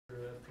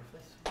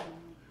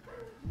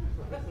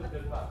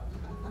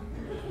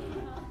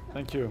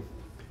Thank you.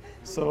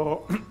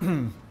 So,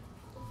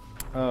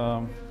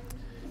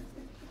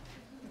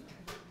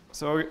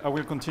 so I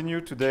will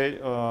continue today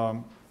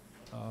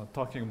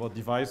talking about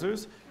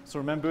divisors. So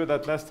remember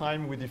that last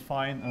time we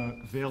defined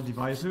Veil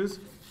divisors,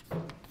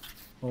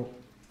 or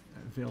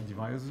Veil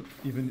divisors,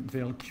 even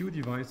Veil Q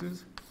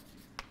divisors.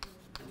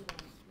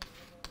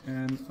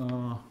 And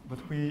but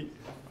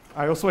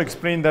I also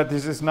explained that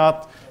this is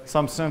not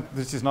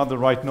this is not the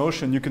right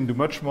notion. You can do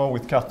much more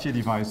with Cartier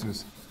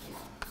divisors.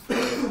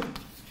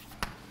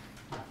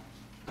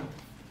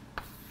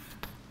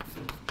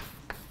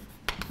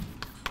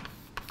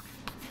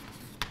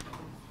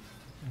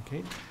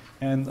 Okay,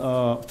 and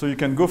so you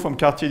can go from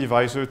Cartier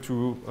divisor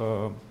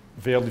to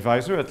Veil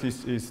divisor. At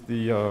least is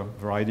the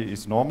variety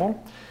is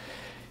normal.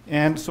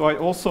 And so I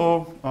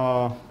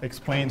also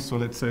explained. So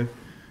let's say.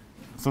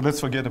 So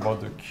let's forget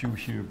about the Q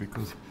here,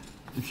 because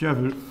if you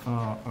have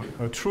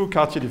a true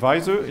Cartier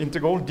divisor,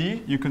 integral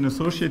D, you can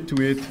associate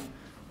to it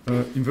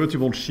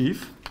invertible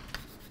sheaf.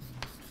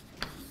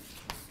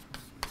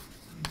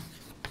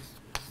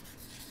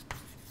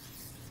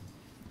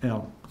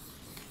 L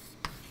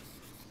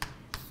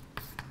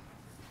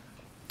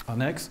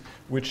on X,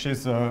 which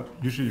is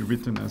usually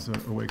written as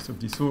OX of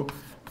D. So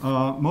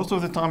most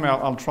of the time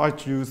I'll try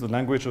to use the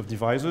language of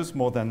divisors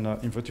more than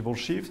invertible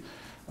sheaves.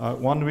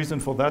 One reason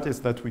for that is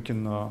that we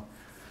can,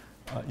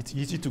 it's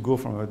easy to go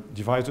from a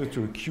divisor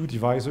to a Q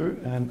divisor,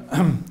 and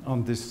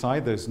on this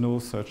side there's no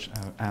such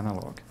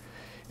analog.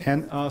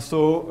 And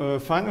so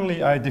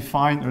finally I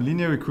define a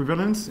linear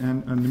equivalence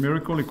and a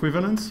numerical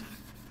equivalence.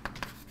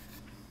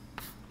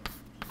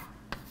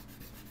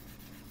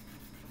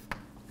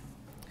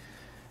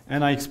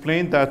 And I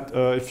explained that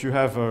if you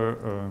have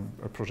a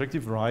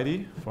projective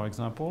variety, for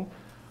example,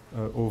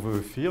 over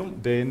a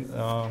field, then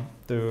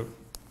the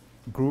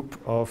group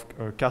of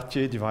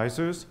Cartier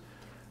divisors,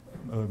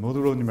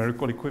 modulo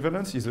numerical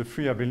equivalence, is a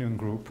free abelian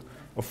group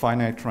of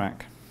finite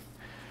rank.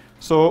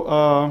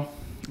 So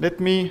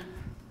let me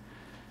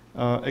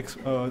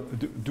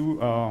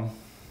do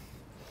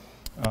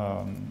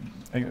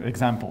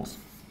examples.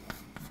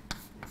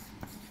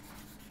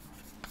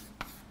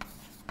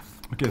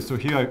 Okay, so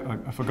here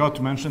I forgot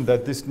to mention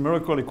that this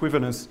numerical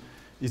equivalence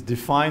is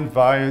defined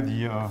via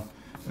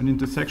an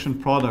intersection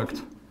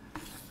product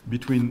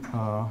between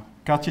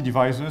Cartier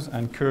divisors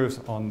and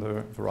curves on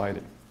the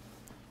variety.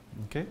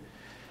 Okay,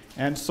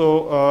 and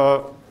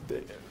so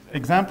the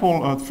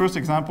example, first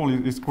example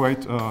is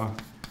quite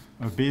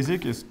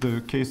basic. It's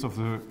the case of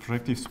the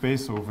projective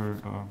space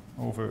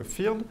over a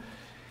field,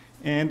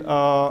 and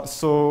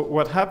so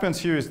what happens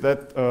here is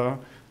that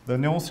the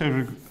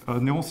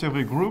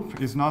Néron-Serré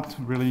group is not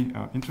really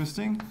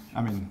interesting.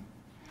 I mean,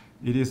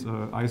 it is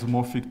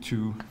isomorphic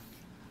to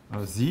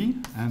Z,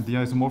 and the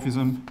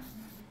isomorphism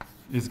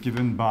is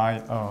given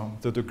by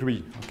the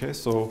degree. Okay,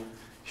 so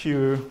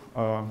here,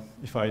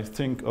 if I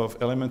think of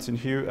elements in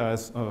here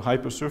as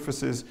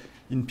hypersurfaces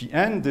in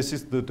Pn, this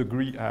is the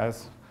degree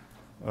as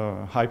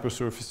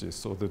hypersurfaces,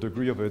 so the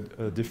degree of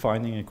a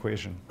defining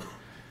equation.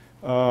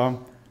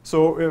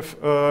 So if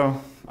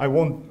I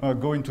won't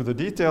go into the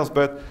details,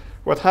 but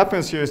what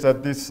happens here is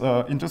that this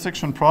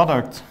intersection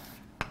product,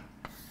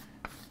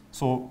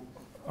 so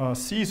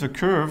C is a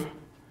curve,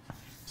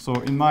 so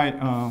in my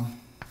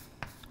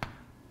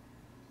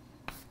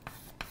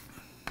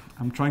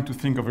I'm trying to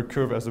think of a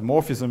curve as a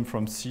morphism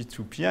from C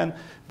to Pn,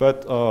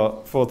 but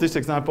for this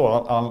example,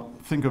 I'll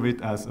think of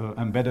it as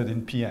embedded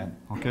in Pn,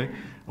 okay?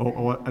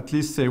 Or at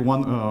least say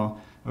one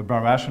a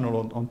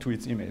birational onto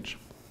its image,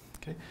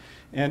 okay?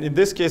 And in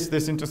this case,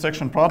 this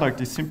intersection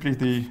product is simply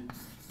the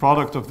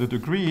product of the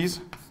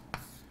degrees,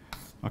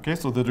 okay?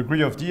 So the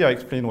degree of D, I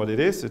explain what it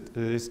is. It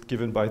is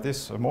given by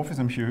this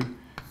morphism here,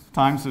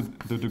 times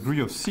the degree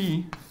of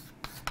C,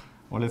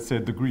 or let's say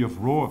degree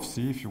of rho of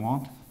C, if you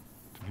want,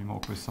 to be more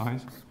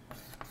precise.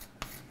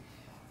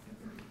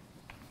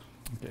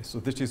 Okay, so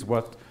this is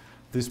what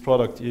this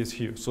product is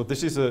here. So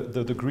this is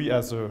the degree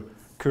as a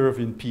curve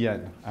in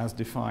Pn, as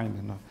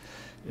defined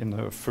in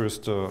the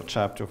first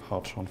chapter of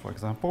Hartshorne, for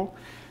example.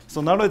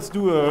 So now let's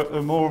do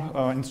a more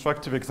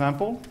instructive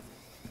example,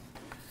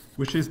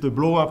 which is the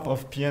blow-up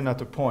of Pn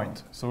at a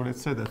point. So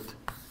let's say that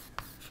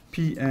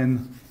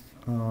Pn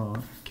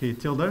k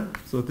tilde,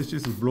 so this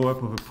is the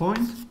blow-up of a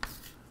point.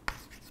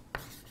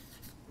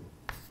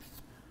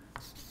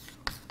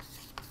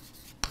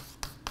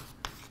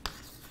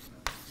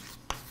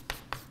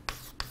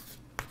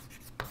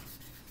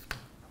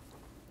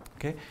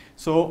 Okay,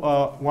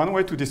 so one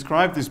way to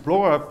describe this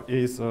blow-up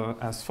is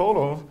as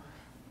follows.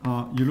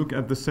 You look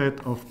at the set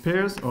of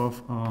pairs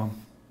of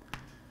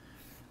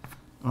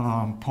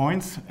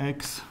points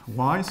x,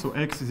 y. So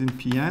x is in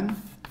Pn.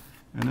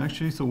 And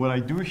actually, so what I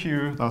do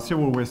here, there are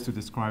several ways to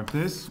describe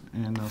this.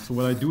 And so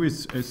what I do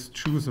is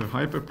choose a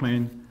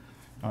hyperplane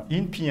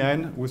in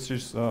Pn, which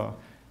is,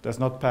 does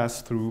not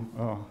pass through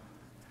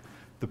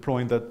the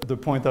point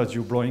that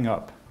you're blowing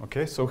up.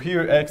 Okay, so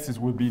here x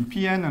would be in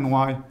Pn and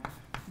y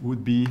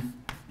would be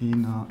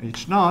in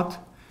H0,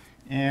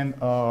 and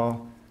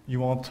you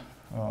want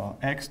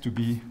x to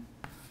be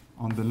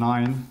on the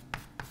line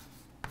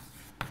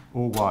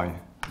OY.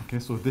 Okay,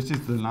 so this is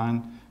the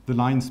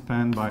line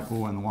spanned by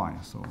O and Y,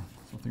 so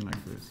something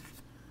like this.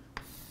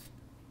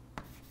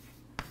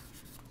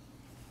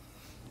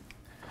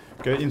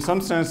 Okay, in some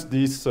sense,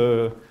 this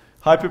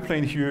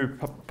hyperplane here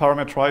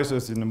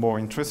parameterizes in a more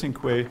interesting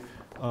way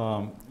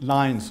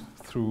lines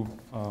through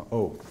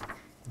O.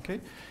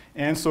 Okay,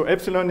 and so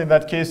epsilon in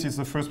that case is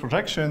the first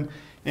projection,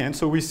 and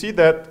so we see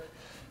that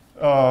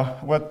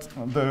what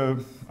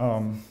the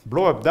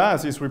blow-up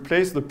does is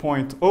replace the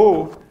point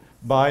O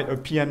by a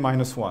Pn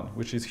minus 1,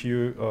 which is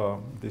here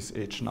this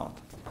H naught.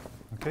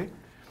 Okay,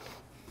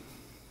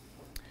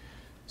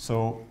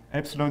 so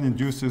epsilon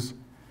induces.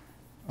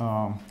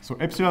 So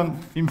epsilon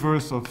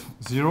inverse of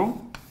 0.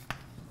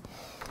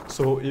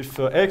 So if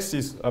x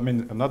is,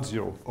 not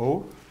 0,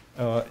 O.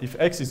 If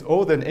x is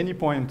O, then any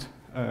point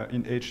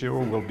in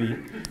H0 will be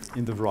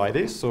in the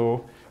variety.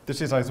 So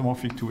this is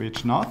isomorphic to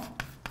H naught.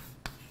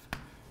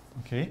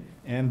 Okay,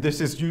 and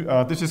this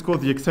is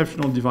called the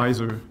exceptional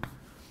divisor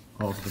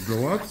of the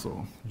blow-up,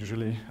 so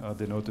usually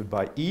denoted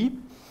by E.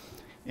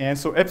 And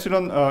so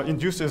epsilon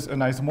induces an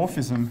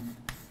isomorphism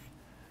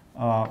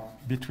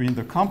between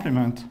the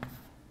complement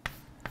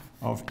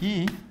of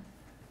E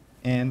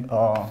and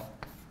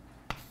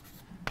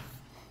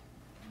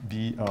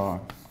the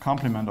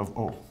complement of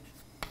O.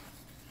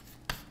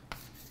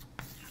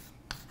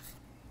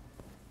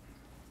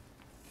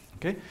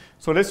 Okay,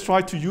 so let's try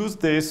to use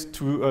this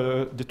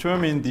to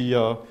determine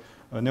the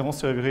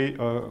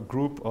Néron-Serré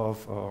group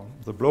of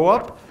the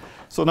blow-up.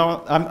 So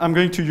now I'm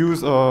going to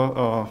use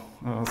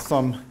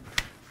some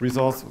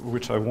results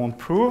which I won't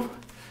prove.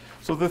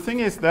 So the thing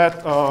is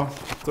that,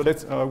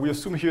 we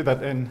assume here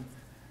that N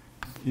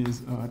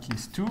is at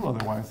least 2,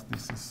 otherwise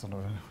this is sort of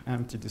an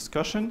empty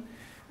discussion.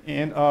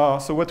 And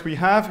so what we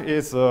have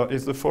is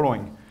the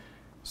following.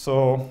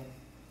 So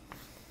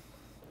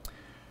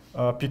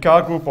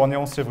Picard group or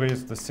Néron-Serré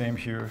is the same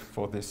here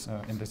for this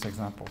in this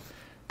example.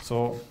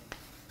 So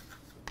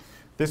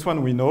this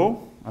one we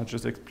know. I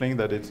just explained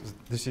that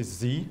this is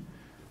Z.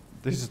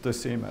 This is the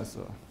same as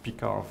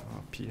Picard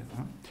of P.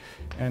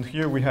 And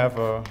here we have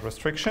a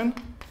restriction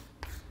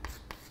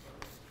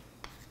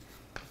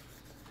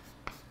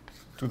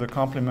to the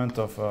complement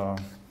of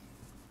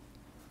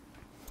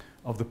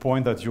the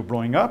point that you're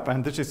blowing up,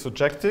 and this is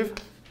surjective.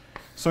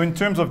 So in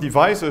terms of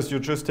divisors, you're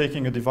just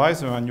taking a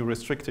divisor and you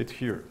restrict it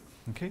here.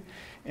 Okay,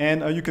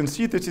 and you can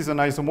see this is an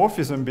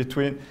isomorphism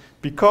between,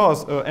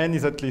 because N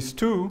is at least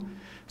 2.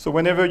 So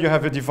whenever you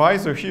have a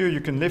divisor here,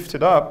 you can lift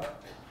it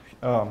up.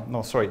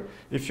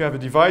 If you have a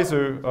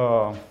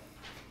divisor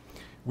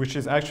which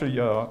is actually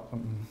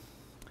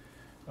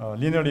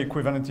linearly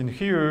equivalent in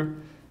here,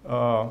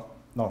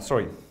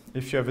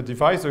 if you have a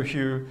divisor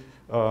here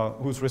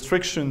whose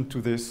restriction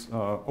to this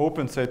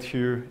open set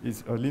here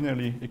is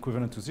linearly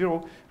equivalent to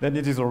 0, then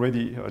it is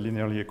already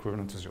linearly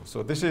equivalent to 0.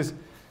 So this is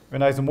an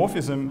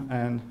isomorphism,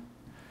 and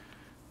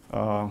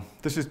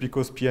this is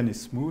because Pn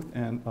is smooth,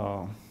 and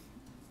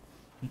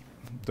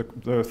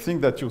the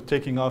thing that you're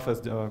taking off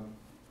as the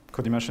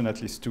codimension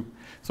at least 2.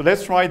 So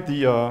let's write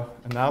the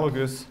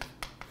analogous.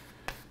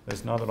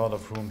 There's not a lot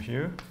of room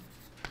here.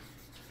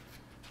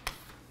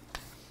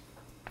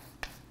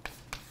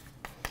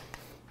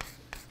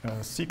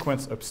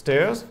 Sequence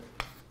upstairs.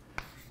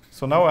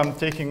 So now I'm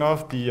taking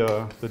off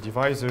the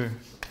divisor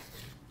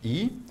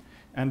E,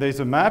 and there's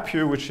a map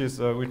here which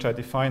I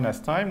define as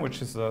time,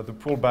 which is the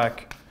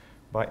pullback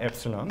by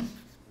epsilon.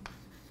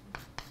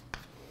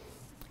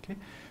 Okay,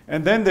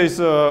 and then there's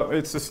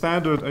it's a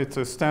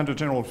standard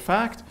general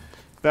fact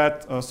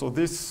that so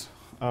this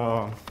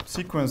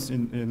sequence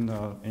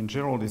in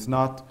general is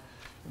not,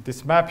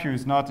 this map here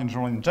is not in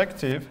general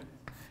injective.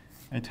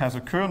 It has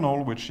a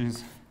kernel which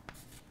is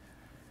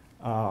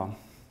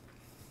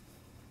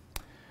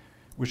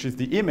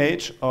the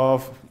image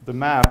of the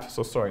map.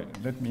 So sorry,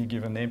 let me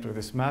give a name to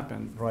this map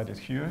and write it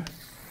here.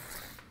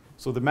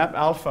 So the map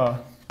alpha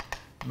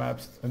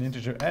maps an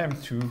integer m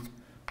to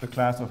the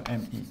class of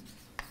ME.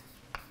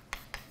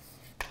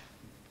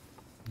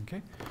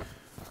 Okay.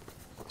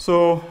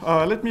 So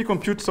let me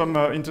compute some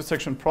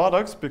intersection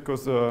products,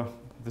 because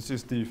this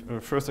is the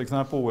first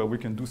example where we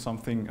can do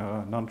something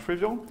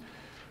non-trivial.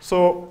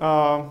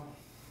 So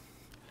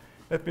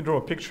let me draw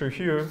a picture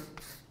here.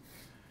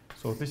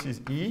 So this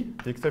is E,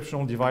 the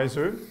exceptional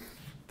divisor.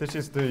 This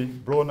is the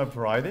blown up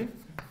variety.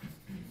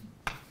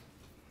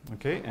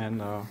 Okay, and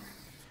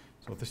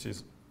so this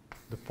is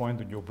the point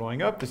that you're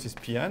blowing up. This is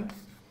Pn.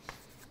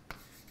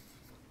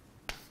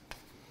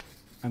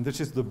 And this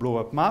is the blow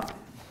up map.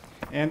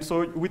 And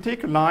so we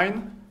take a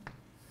line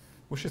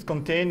which is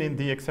contained in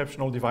the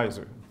exceptional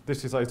divisor.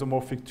 This is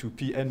isomorphic to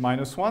Pn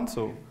minus 1,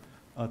 so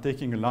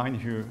taking a line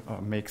here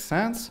makes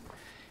sense.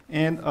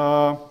 And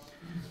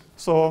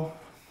so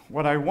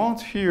what I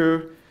want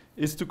here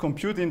is to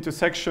compute the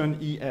intersection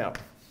EL.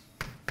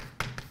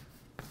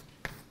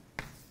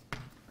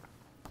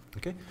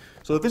 Okay,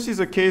 so this is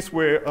a case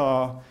where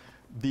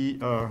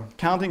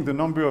counting the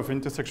number of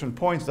intersection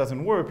points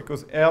doesn't work,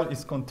 because L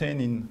is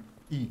contained in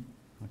E.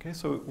 Okay,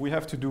 so we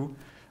have to do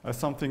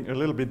something a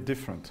little bit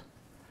different.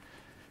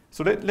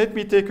 So let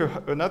me take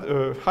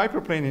another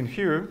hyperplane in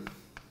here,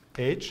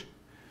 H,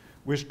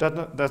 which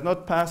does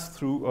not pass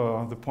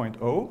through the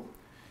point O.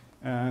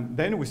 And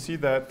then we see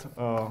that,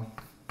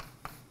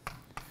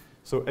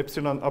 so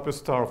epsilon upper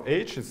star of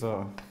H is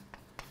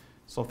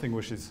something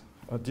which is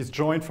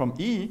disjoint from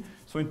E.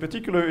 So in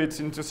particular, its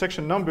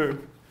intersection number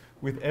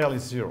with L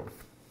is 0.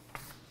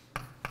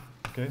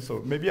 Okay,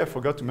 so maybe I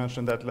forgot to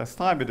mention that last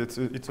time, but it's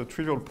a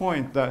trivial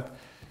point that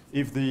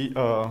if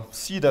the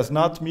C does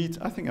not meet,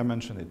 I think I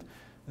mentioned it,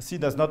 C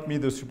does not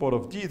meet the support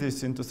of D,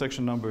 this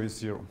intersection number is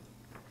 0.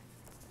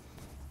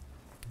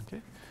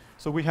 Okay,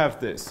 so we have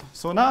this.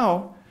 So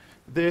now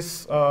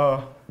this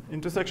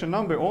intersection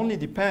number only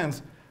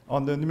depends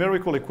on the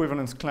numerical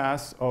equivalence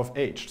class of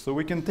H. So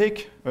we can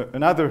take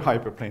another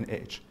hyperplane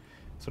H.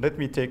 So let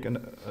me take a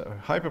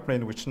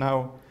hyperplane which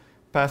now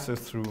passes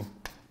through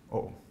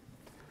O.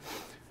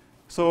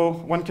 So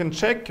one can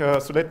check,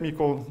 so let me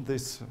call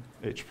this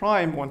H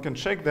prime. One can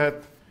check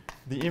that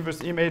the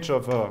inverse image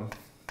of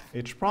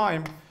H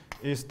prime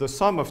is the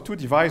sum of two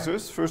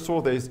divisors. First of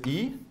all, there is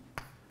E,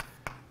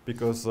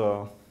 because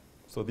so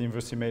the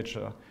inverse image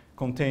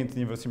contains the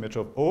inverse image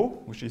of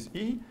O, which is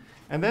E.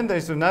 And then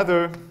there's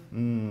another,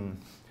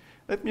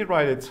 let me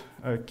write it,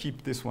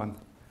 keep this one.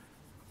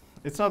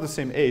 It's not the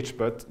same H,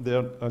 but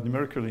they're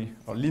numerically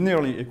or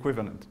linearly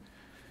equivalent.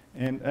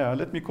 And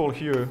let me call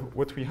here,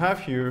 what we have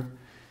here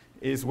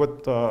is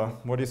what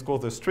is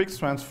called the Strix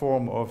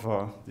transform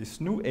of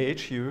this new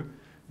H here,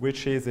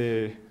 which is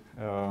a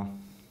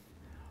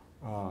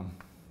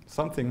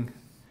something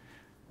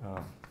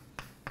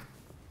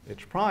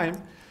H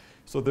prime.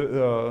 So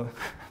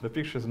the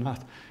picture is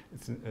not,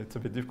 it's a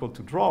bit difficult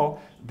to draw.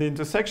 The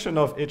intersection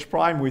of H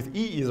prime with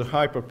E is a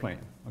hyperplane.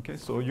 Okay,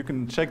 so you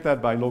can check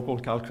that by local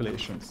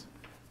calculations.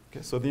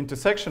 Okay, so the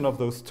intersection of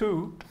those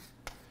two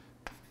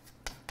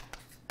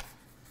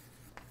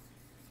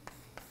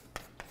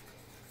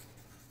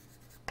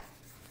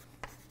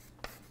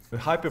the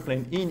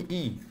hyperplane in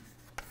E.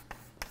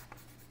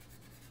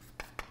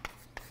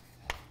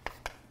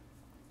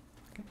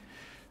 Okay.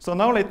 So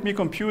now let me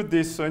compute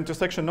this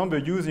intersection number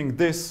using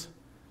this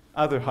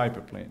other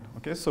hyperplane.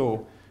 Okay,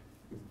 so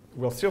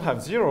we'll still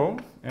have 0,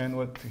 and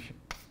what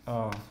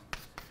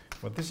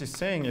this is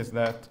saying is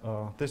that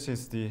this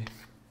is the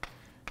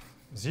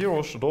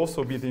 0 should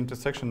also be the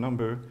intersection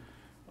number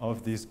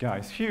of these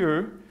guys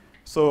here.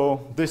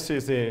 So this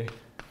is a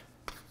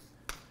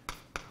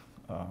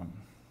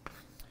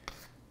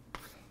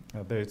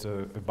there's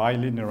a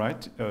bilinear,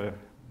 right?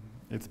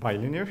 It's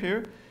bilinear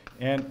here.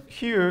 And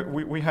here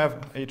we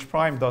have H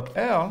prime dot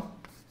L.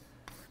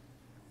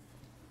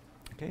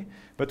 Okay?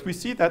 But we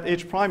see that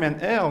H prime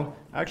and L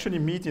actually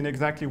meet in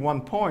exactly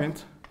one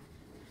point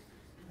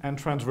and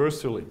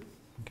transversally.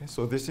 Okay?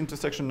 So this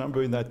intersection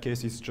number in that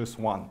case is just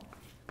 1.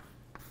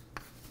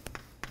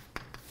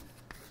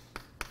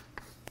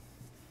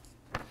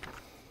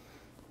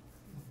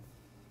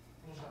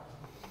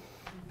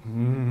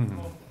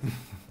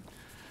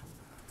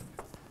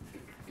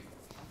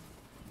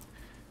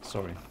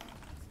 Sorry.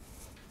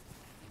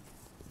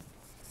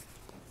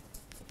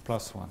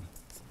 +1.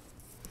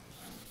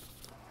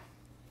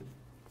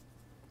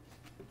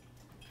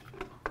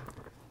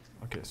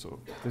 Okay, so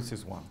this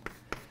is 1.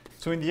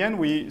 So in the end,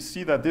 we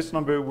see that this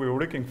number we were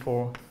looking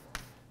for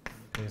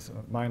is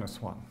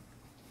 -1.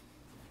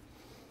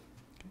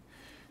 Okay.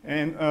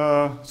 And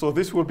so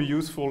this will be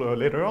useful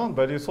later on,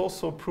 but it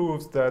also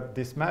proves that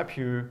this map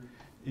here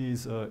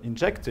is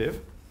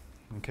injective,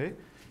 okay?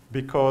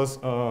 Because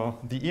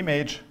the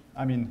image,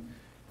 I mean,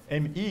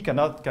 ME can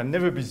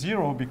never be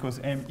 0 because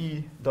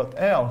ME dot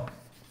L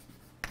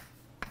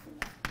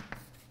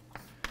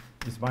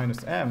is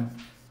 -M.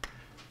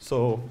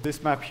 So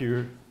this map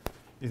here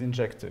is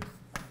injective.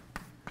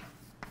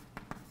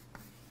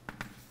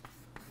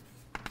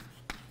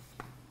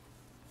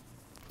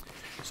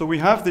 So we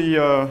have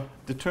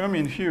the term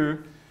in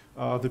here,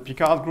 the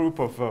Picard group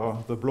of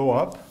the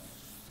blow-up,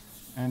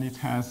 and it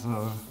has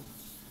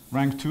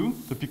rank 2.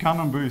 The Picard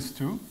number is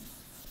 2.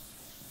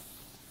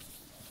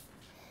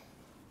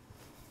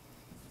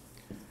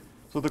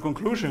 So the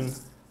conclusion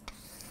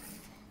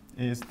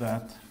is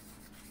that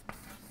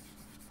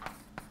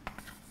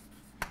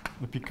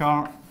the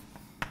Picard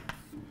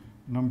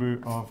number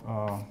of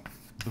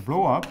the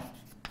blow-up,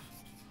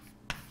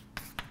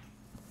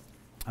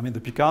 I mean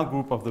the Picard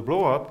group of the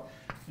blow-up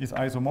is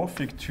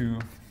isomorphic to,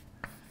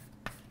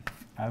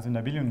 as an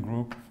abelian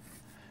group,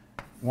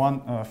 one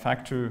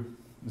factor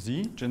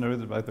Z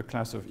generated by the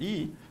class of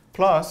E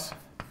plus,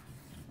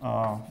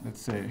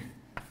 let's say,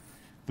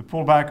 the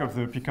pullback of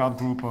the Picard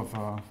group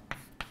of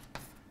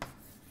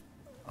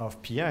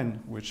Pn,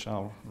 which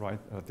I'll write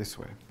this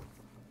way.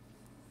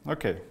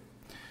 Okay,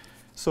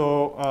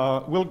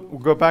 so we'll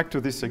go back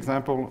to this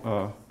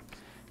example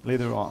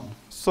later on.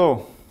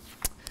 So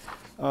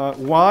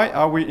why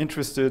are we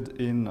interested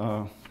in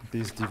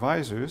these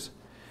divisors?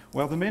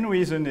 Well, the main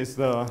reason is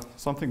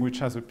something which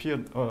has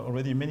appeared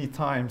already many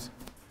times.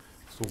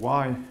 So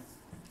why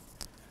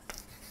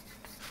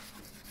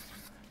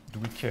do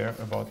we care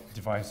about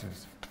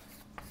divisors?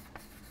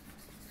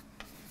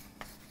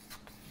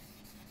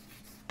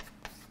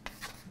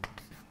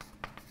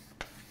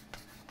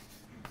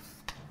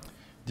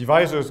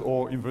 divisors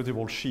or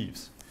invertible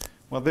sheaves.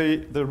 Well,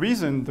 the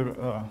reason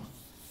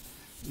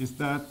is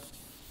that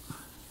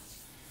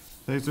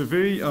there's a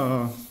very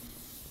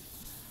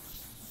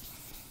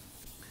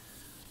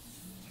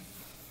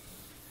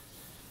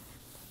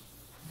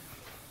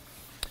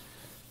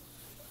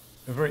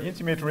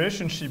intimate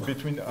relationship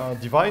between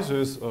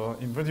divisors,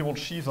 invertible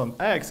sheaves on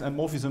X, and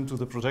morphism to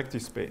the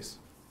projective space.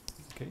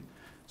 Okay?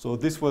 So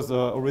this was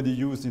already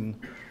used in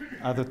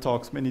other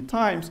talks many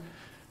times.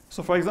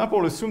 So for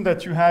example, assume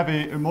that you have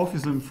a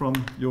morphism from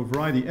your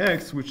variety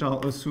X, which I'll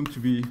assume to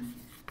be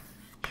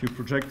your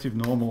projective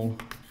normal.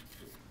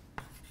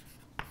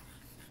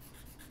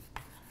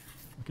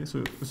 Okay,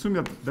 so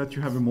assume that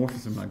you have a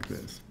morphism like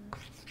this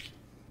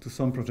to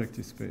some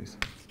projective space.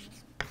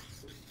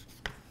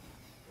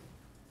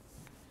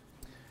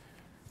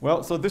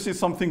 Well, so this is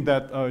something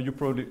that you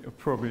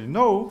probably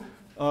know.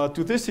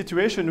 To this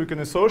situation, we can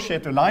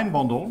associate a line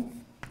bundle,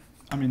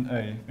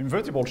 an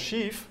invertible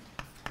sheaf,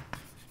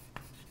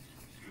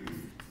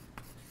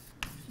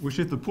 which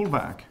is the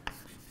pullback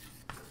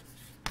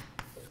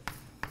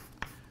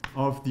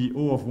of the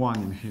O of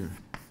 1 in here.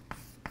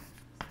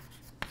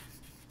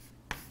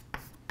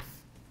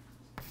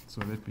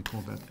 So let me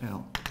call that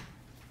L.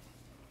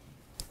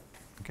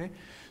 Okay,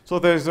 so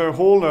there's a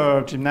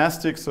whole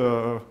gymnastics.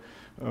 You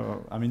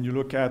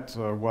look at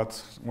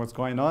what's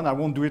going on. I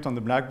won't do it on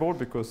the blackboard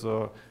because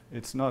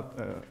it's not.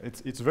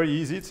 It's very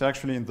easy. It's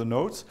actually in the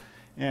notes.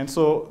 And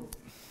so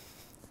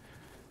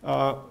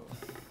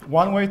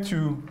one way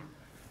to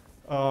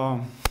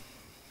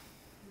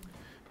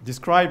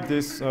describe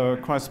this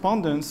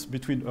correspondence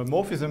between a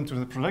morphism to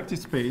the projective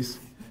space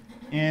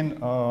and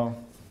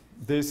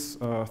this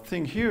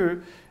thing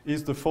here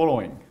is the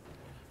following.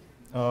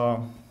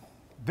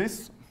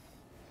 This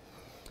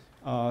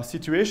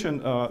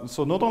situation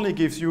so not only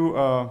gives you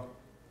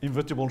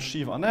invertible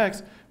sheaf on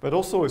X, but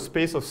also a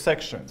space of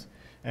sections.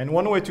 And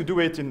one way to do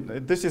it,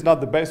 this is not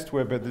the best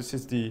way, but this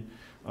is the,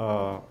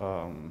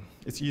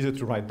 it's easier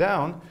to write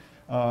down.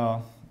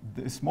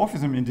 This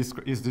morphism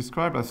is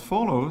described as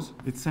follows.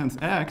 It sends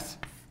X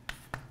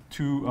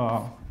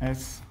to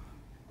S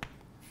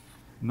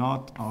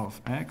naught of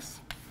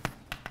X,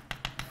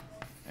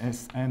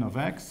 Sn of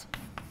X,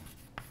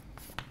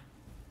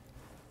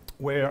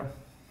 where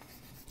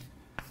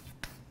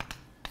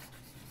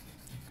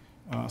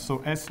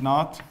so S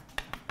naught,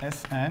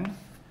 Sn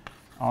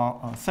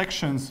are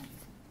sections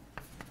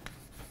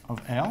of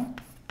L.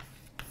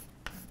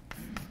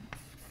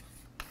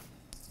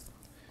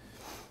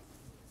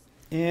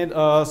 And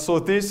so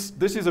this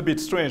is a bit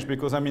strange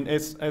because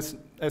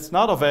S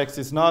naught of X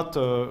is not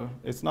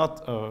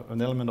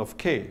an element of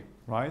K,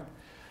 right?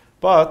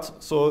 But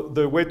so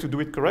the way to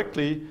do it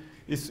correctly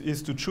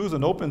is to choose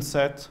an open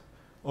set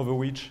over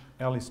which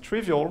L is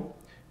trivial.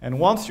 And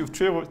once you've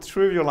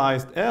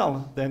trivialized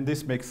L, then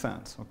this makes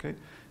sense, okay?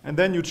 And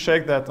then you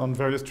check that on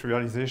various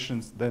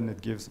trivializations, then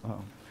it gives,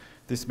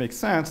 this makes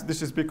sense.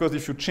 This is because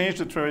if you change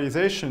the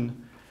trivialization,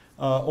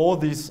 all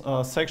these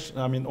sections,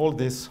 all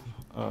these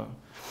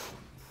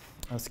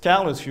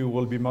scalars here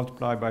will be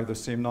multiplied by the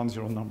same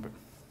non-zero number,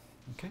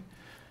 okay?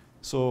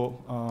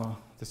 So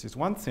this is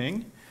one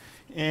thing.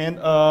 And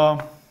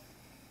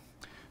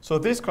so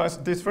this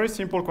very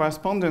simple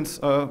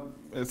correspondence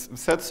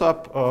sets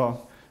up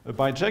a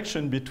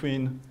bijection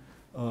between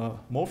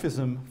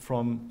morphism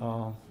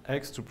from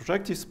X to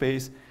projective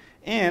space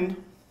and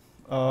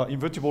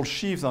invertible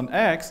sheaves on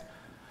X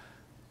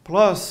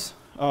plus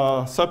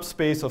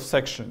subspace of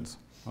sections.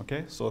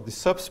 Okay, so the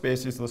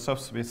subspace is the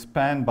subspace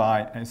spanned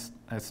by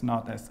S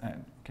naught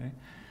Sn. Okay,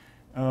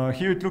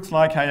 here it looks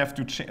like I have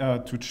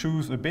to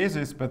choose a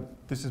basis,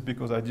 but this is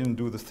because I didn't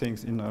do the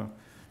things in an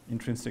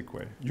intrinsic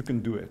way. You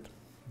can do it.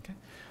 Okay,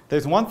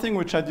 there's one thing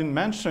which I didn't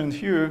mention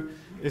here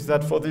is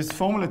that for this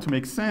formula to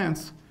make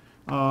sense,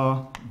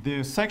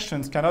 the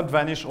sections cannot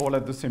vanish all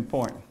at the same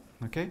point.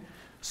 Okay,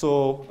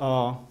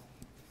 so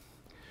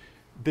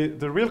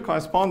the real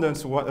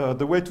correspondence,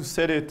 the way to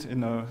set it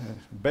in a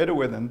better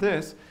way than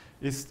this,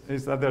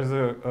 is that there's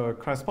a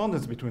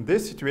correspondence between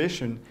this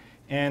situation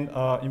and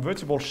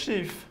invertible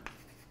sheaf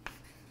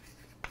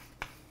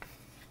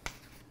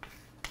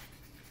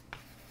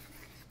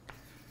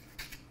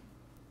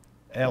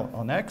L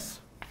on X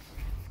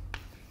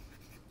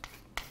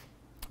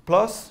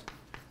plus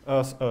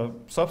a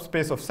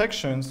subspace of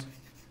sections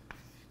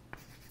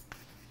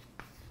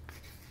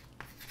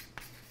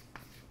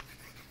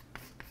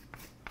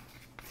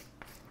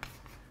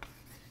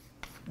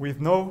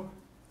with no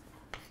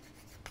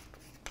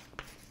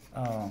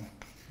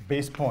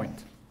base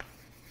point.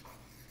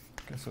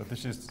 Okay, so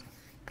this is,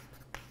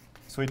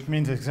 so it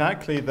means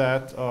exactly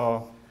that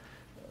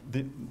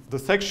the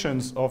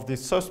sections of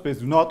this subspace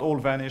do not all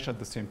vanish at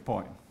the same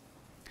point.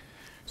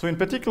 So in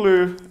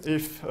particular,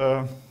 if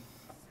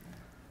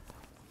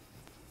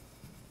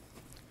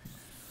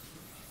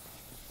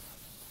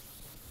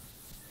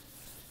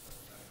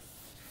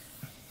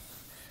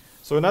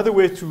so another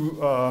way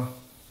to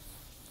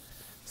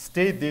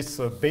state this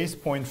base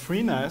point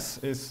freeness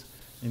is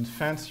in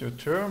fancier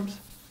terms.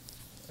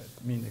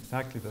 It means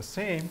exactly the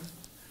same.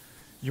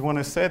 you want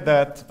to say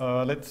that,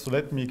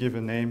 let me give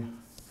a name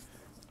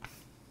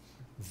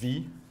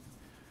V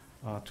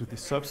to the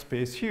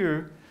subspace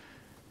here.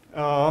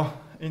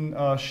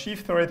 In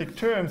sheaf theoretic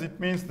terms, it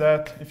means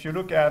that if you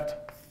look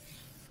at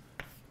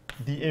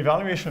the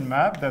evaluation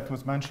map that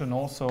was mentioned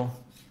also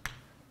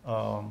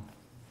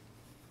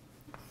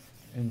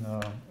in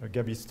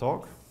Gabi's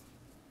talk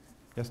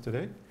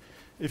yesterday,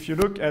 if you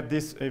look at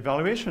this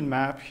evaluation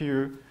map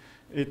here,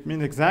 it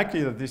means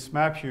exactly that this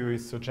map here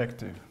is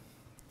surjective.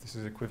 This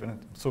is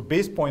equivalent. So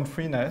base point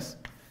freeness,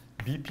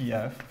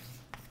 BPF,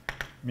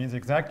 means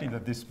exactly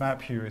that this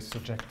map here is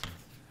surjective.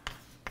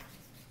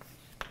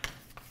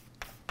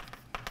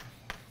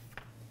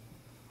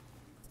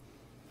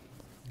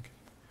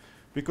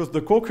 Because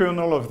the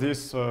co-kernel of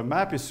this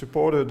map is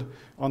supported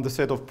on the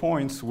set of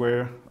points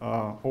where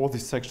all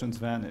these sections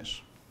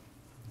vanish.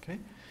 Okay?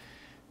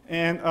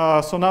 And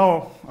so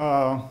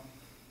now,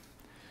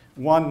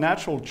 one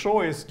natural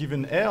choice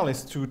given L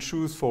is to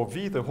choose for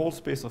V the whole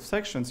space of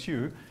sections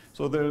here.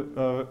 So the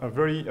a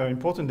very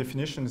important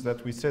definition is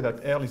that we say that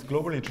L is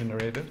globally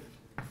generated.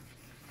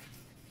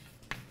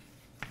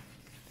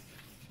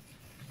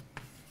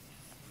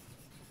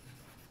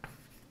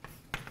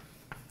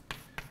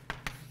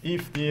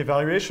 If the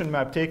evaluation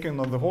map taken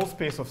on the whole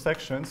space of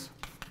sections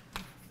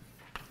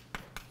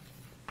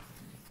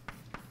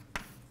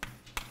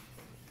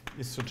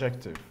is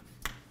surjective.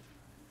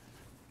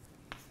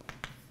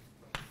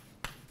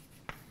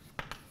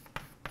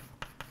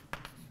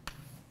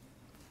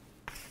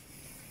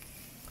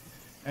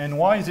 And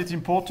why is it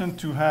important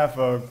to have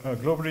a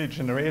globally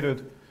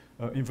generated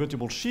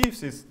invertible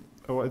sheaves?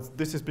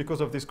 This is because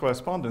of this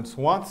correspondence.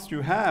 Once you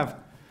have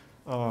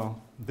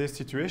this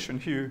situation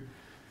here,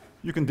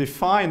 you can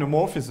define a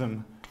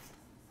morphism,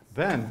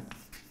 then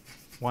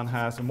one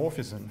has a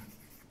morphism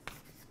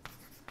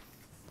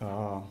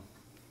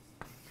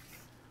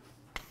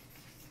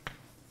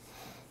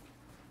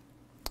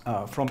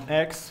from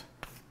X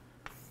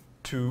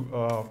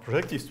to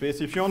projective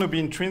space. If you want to be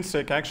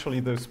intrinsic, actually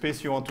the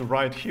space you want to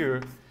write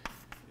here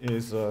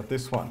is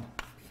this one.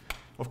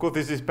 Of course,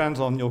 this depends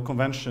on your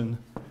convention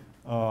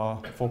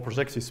for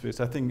projective space.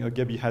 I think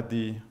Gabi had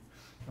the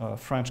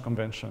French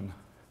convention.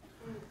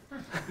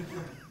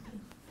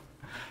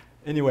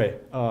 Anyway,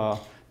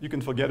 you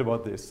can forget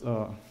about this.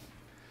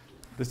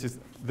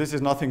 This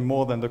is nothing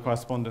more than the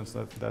correspondence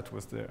that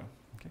was there.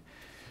 Okay?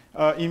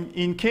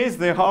 In case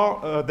there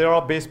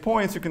are base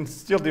points, you can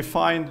still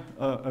define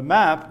a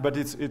map, but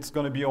it's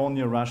going to be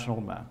only a rational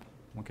map.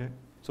 Okay?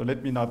 So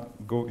let me not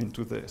go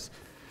into this.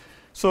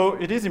 So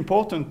it is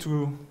important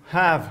to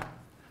have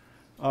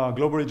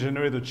globally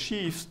generated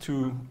sheaves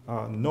to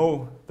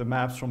know the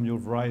maps from your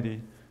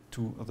variety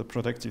to the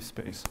projective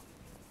space.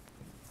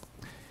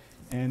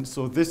 And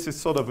so this is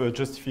sort of a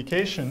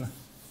justification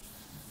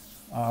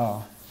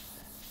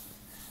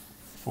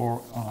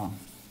for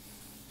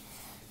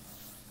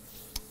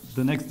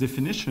the next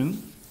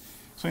definition.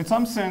 So in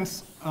some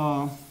sense,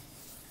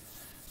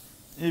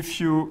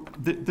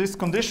 this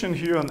condition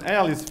here on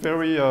L is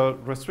very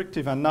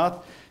restrictive and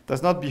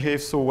does not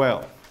behave so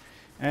well.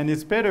 And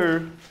it's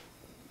better,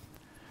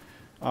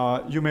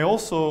 you may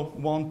also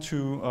want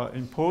to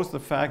impose the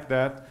fact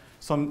that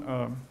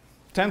some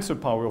tensor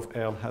power of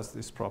L has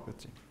this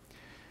property.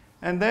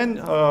 And then,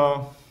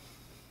 I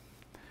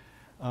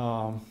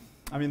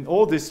mean,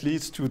 all this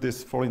leads to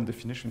this following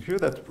definition here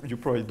that you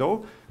probably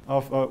know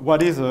of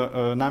what is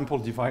an ample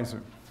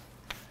divisor.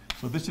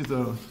 So this is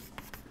the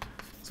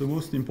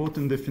most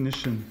important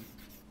definition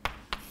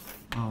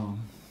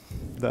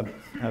that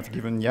I've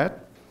given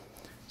yet.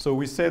 So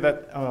we say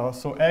that,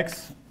 so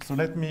X, so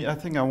I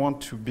think I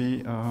want to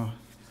be,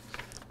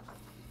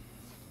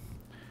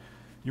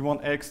 you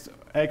want X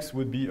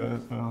would be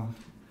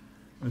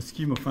a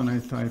scheme of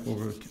finite type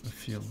over a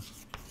field.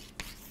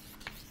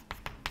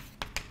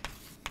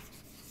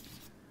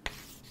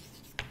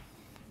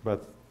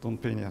 But don't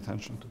pay any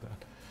attention to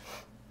that.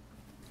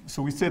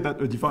 So we say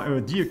that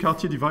a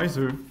Cartier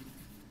divisor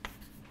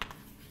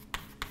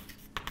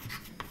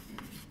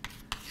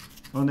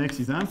on X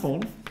is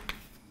ample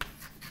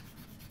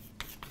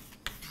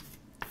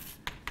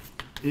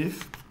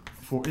if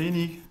for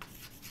any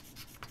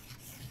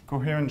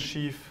coherent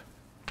sheaf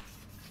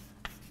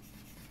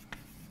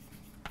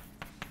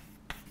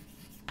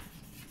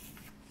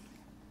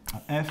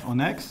F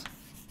on X,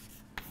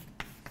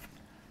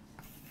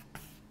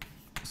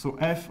 so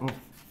F of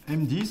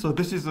MD, so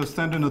this is a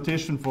standard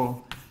notation for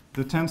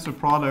the tensor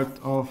product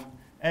of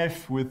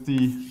F with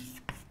the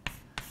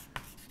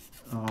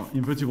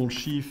invertible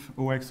sheaf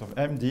OX of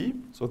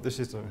MD, so this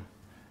is a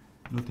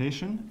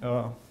notation.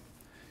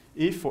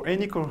 If for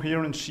any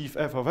coherent sheaf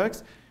F of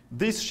X,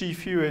 this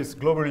sheaf here is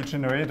globally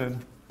generated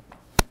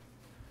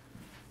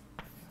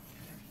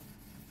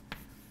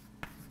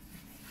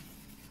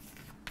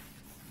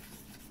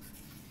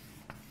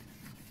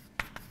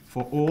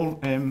for all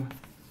M,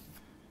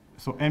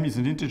 so M is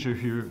an integer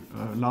here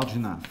large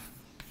enough.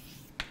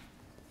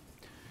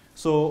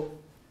 So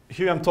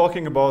here I'm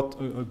talking about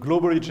a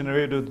globally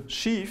generated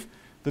sheaf.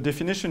 The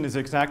definition is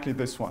exactly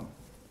this one.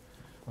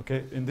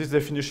 Okay, in this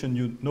definition,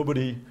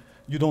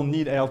 you don't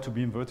need L to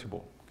be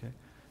invertible. Okay,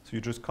 so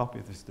you just copy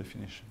this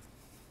definition.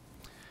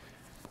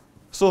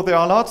 So there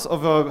are lots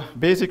of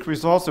basic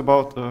results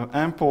about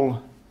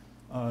ample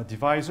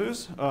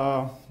divisors.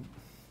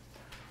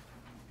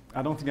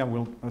 I don't think I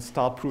will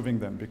start proving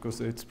them because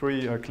it's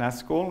pretty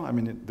classical. I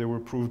mean, they were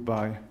proved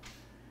by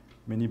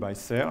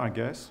Serre, I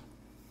guess.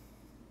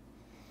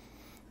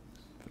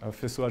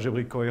 Faisceau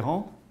algébrique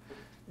cohérent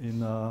in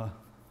the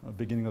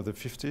beginning of the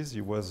 50s.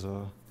 He was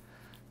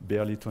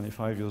barely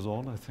 25 years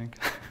old, I think.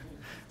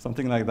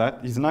 Something like that.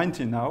 He's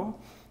 90 now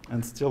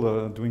and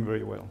still doing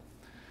very well.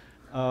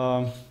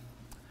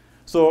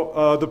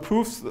 So the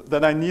proofs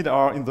that I need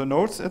are in the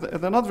notes.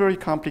 They're not very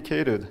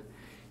complicated.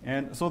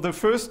 And so the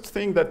first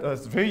thing that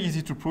is very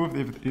easy to prove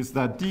is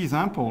that D is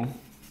ample.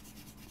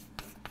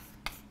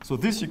 So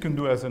this you can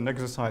do as an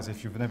exercise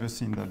if you've never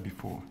seen that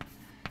before.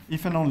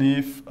 If and only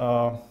if,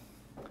 now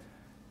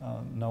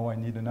I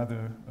need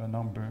another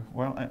number,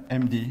 well,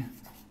 MD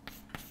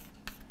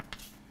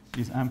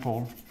is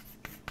ample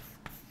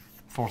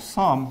for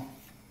some,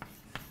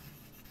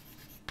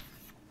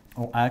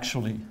 or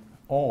actually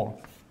all,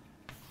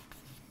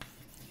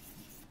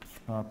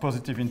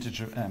 positive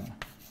integer m.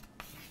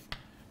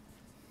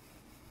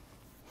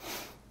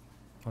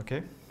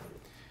 Okay?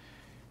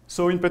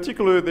 So in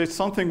particular, there's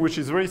something which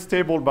is very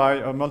stable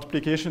by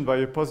multiplication by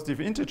a positive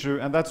integer,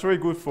 and that's very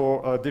good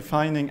for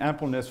defining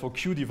ampleness for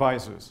Q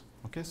divisors.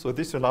 Okay? So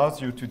this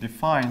allows you to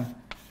define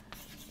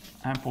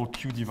ample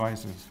Q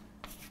divisors.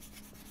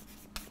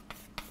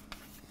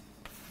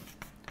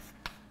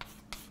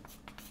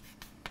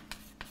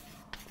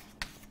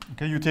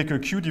 Okay, you take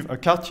a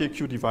Cartier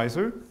Q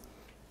divisor,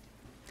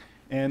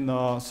 and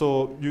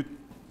so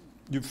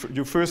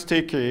you first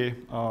take a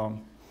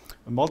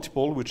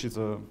multiple, which is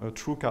a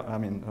true,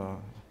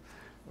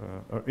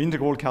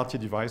 integral Cartier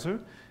divisor,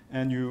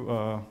 and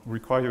you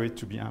require it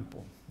to be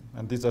ample.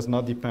 And this does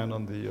not depend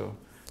on the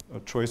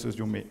choices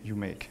you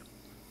make.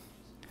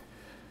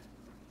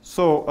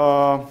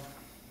 So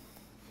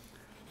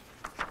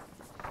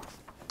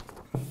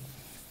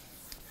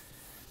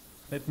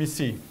let me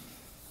see.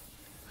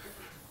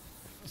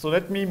 So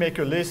let me make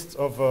a list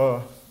of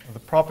the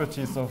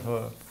properties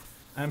of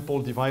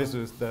ample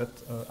divisors that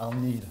I'll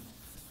need.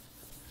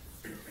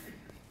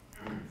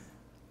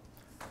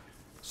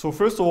 So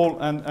first of all,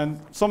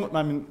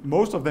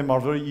 most of them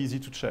are very easy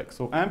to check.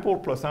 So ample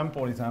plus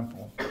ample is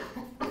ample.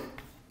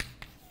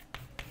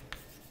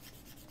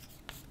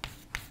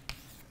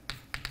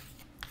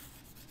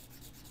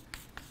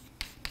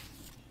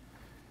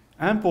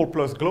 Ample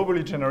plus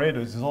globally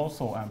generated is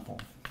also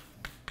ample.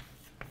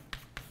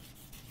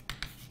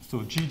 So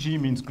GG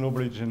means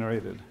globally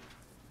generated.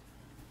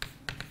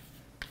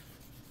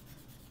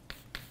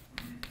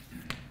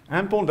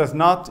 Ample does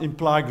not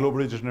imply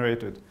globally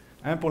generated.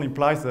 Ample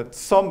implies that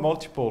some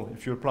multiple,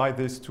 if you apply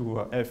this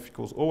to f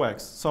equals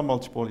OX, some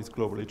multiple is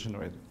globally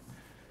generated.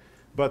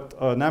 But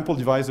an ample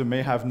divisor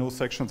may have no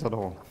sections at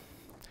all,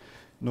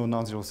 no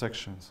non-zero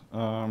sections.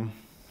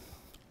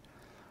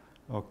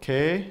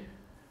 Okay.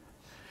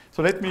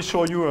 So let me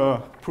show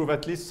you, prove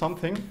at least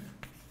something.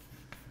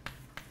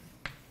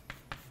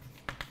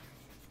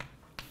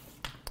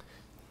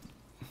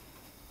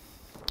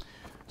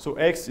 So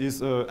X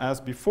is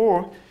as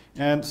before,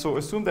 and so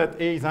assume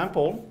that A is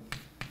ample.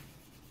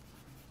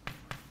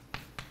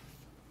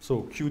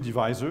 So Q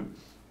divisor,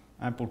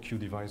 ample Q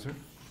divisor.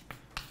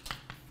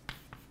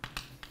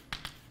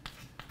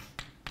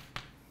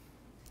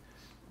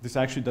 This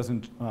actually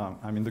doesn't,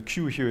 the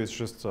Q here is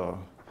just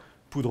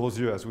poudre aux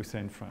yeux, as we say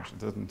in French. It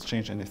doesn't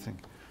change anything.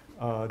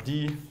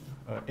 D,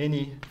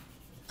 any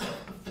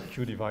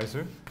Q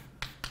divisor.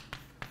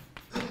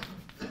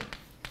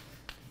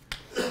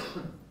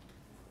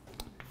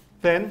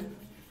 Then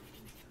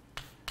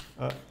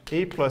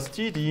A plus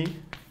TD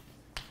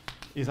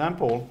is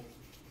ample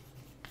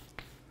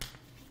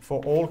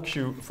for all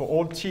Q, for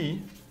all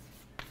T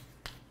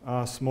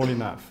small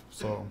enough.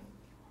 So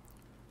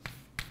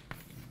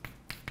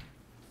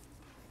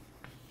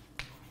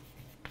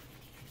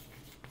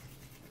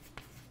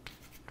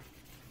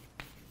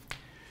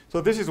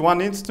this is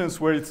one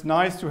instance where it's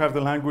nice to have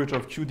the language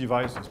of Q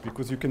divisors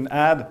because you can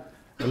add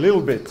a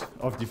little bit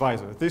of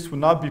divisor. This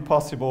would not be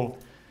possible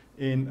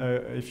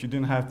if you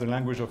didn't have the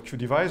language of Q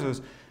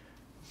divisors.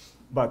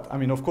 But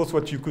of course,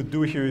 what you could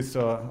do here is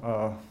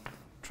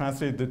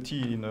translate the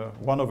T in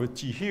 1 over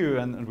T here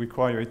and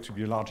require it to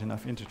be a large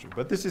enough integer.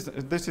 But this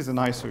is a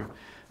nicer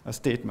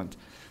statement.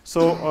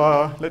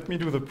 So let me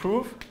do the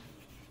proof.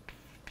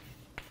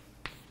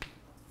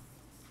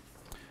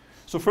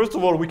 So first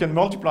of all, we can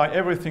multiply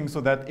everything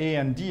so that A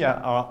and D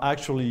are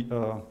actually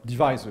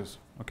divisors.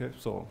 Okay,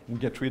 so we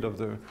get rid of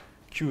the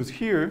Q's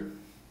here.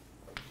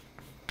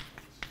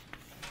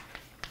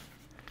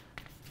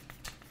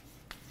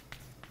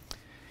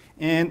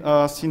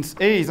 And since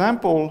A is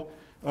ample,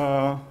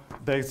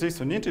 there exists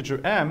an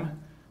integer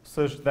m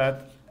such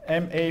that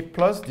MA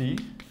plus D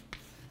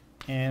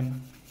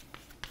and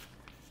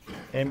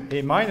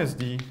MA minus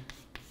D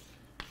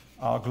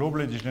are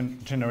globally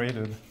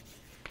generated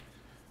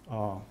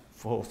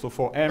So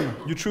for m,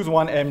 you choose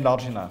one m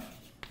large enough.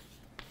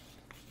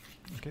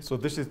 Okay, so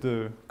this is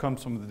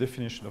comes from the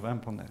definition of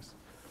ampleness.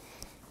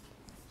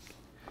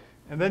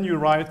 And then you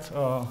write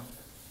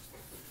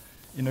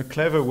in a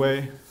clever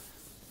way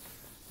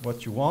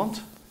what you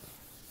want.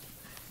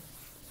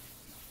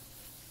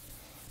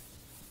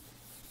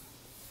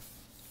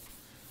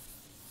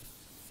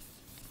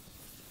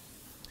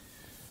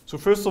 So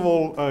first of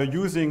all,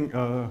 using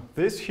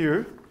this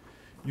here,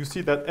 you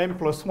see that m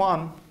plus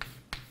 1,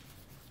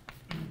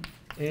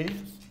 a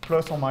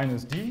plus or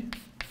minus d,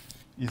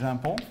 is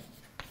ample.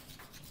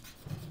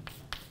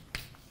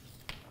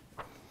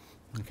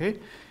 Okay,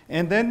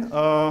 and then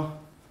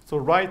so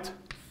write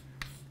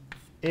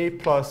a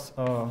plus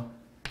or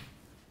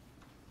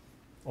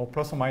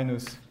plus or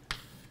minus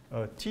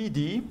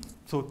td.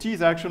 So t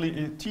is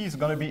actually t is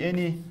going to be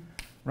any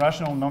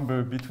rational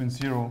number between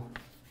 0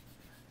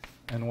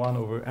 and 1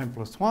 over m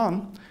plus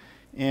 1.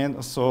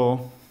 And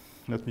so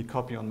let me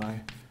copy on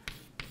my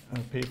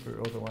paper,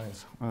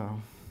 otherwise.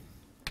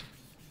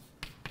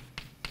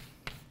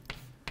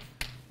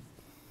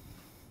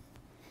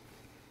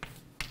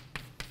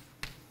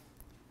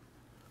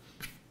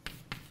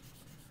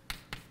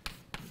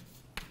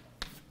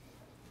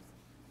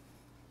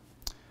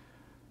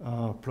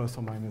 Plus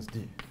or minus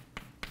d.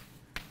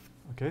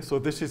 Okay, so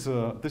this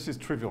is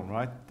trivial,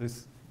 right?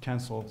 This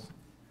cancels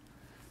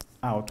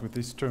out with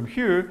this term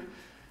here.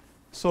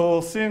 So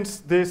since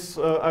this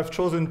I've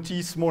chosen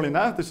t small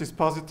enough, this is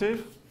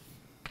positive.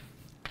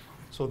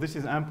 So this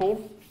is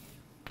ample.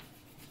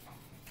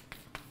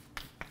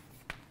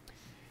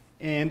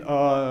 And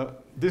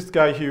this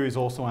guy here is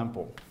also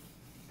ample.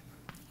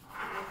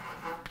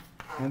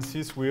 And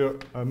since we're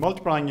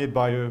multiplying it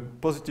by a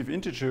positive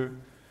integer,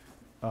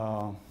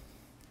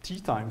 t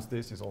times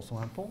this is also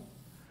ample,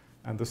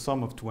 and the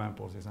sum of two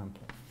amples is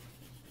ample.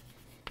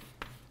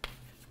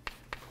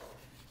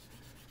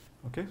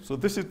 Okay, so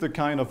this is the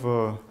kind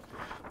of,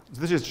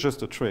 this is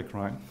just a trick,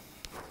 right?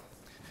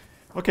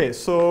 Okay,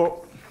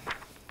 so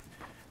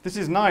this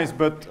is nice,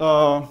 but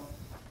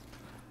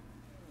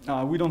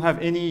we don't have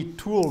any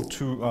tool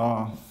to,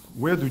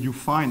 where do you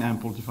find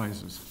ample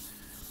divisors?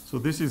 So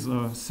this is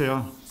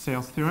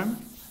Serre's theorem,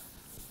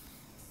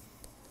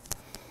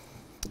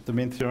 the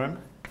main theorem.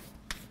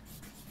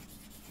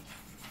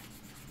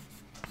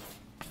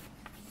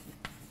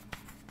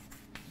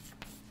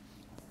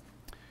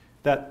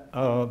 That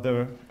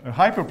the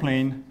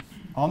hyperplane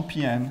on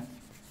Pn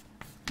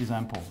is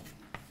ample.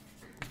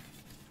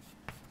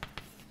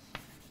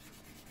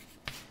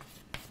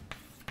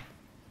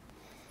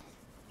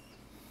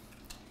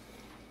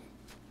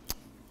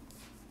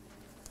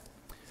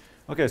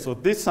 Okay, so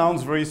this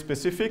sounds very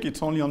specific.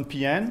 It's only on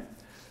Pn.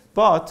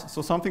 But,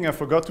 so something I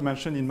forgot to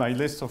mention in my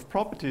list of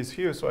properties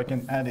here, so I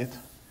can add it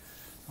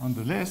on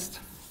the list.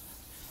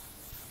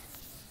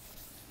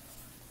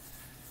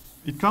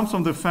 It comes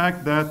from the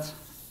fact that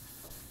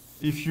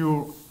if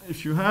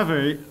you have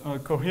a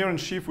coherent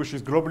sheaf which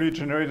is globally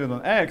generated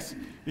on X,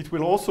 it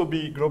will also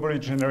be globally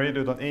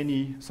generated on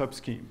any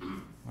subscheme.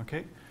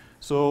 Okay,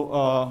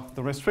 so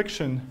the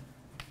restriction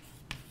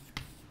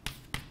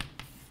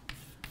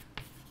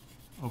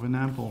of an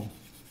ample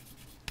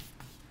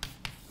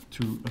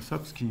to a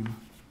subscheme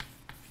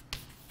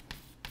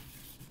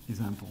is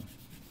ample.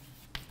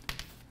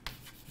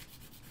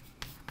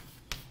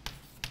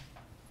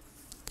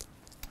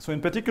 So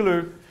in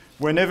particular,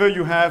 whenever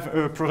you have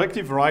a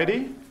projective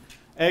variety,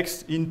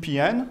 X in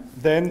Pn,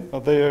 then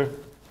the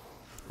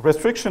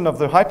restriction of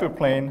the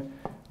hyperplane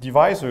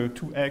divisor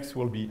to X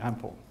will be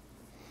ample.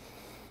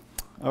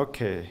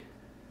 Okay.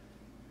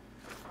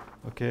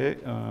 Okay.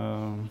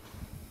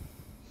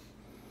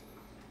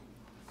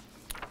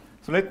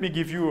 So let me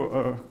give you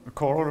a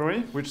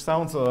corollary, which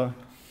sounds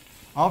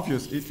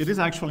obvious. It is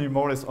actually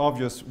more or less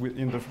obvious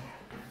in the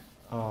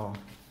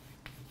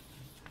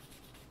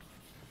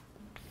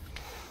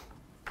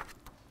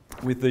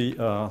with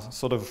the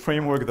sort of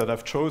framework that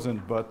I've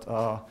chosen, but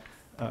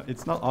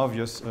it's not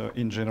obvious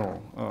in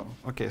general.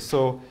 Okay,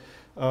 so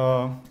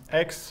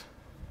X,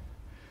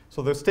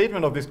 so the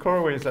statement of this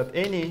corollary is that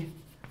any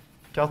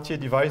Cartier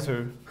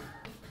divisor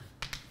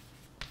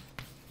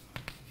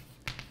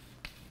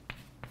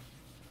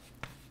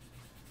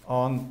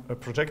on a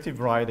projective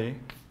variety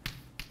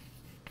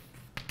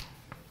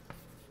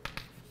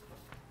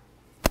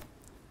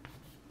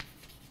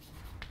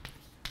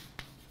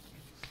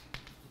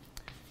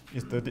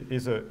is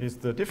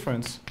the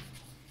difference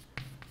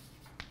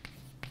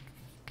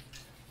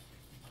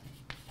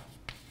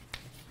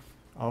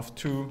of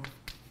two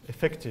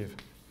effective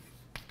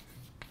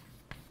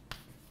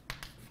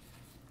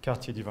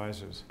Cartier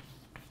divisors.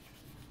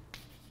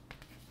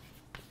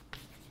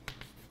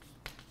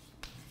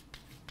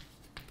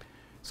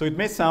 So it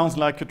may sound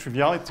like a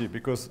triviality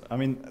because, I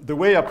mean, the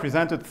way I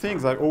presented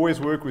things, I always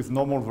work with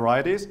normal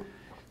varieties.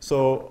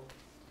 So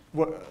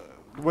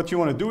what you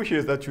want to do here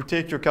is that you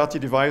take your Cartier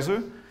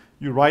divisor,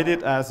 you write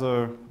it as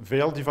a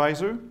veil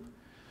divisor,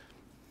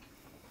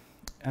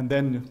 and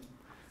then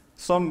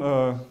some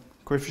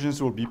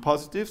coefficients will be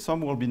positive,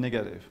 some will be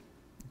negative.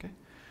 Okay?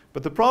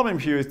 But the problem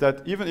here is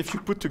that even if you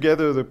put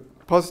together the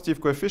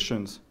positive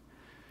coefficients,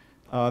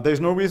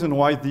 there's no reason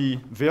why the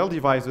Veil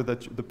divisor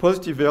the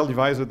positive Veil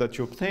divisor that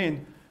you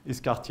obtain is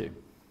Cartier.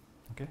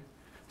 Okay,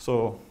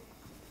 so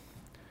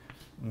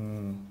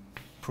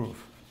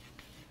proof.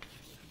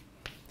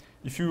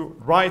 If you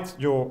write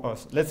your,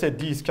 let's say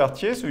D is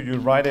Cartier, so you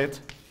write it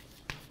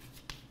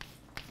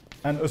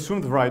and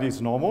assume the variety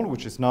is normal,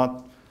 which is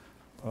not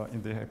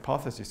in the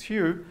hypothesis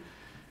here.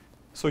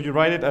 So you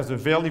write it as a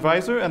Veil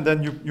divisor, and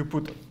then you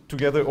put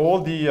together all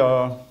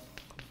the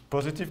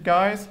positive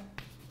guys,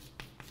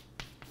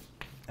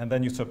 and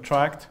then you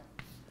subtract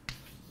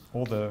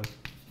all the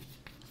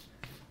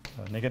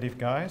negative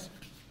guys.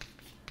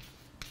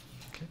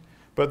 Okay.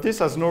 But this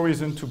has no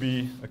reason to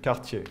be a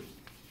Cartier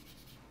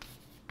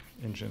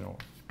in general.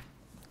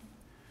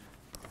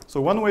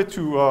 So one way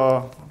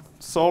to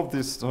solve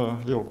this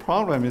little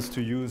problem is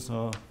to use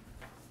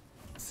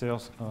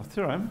Serre's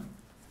theorem.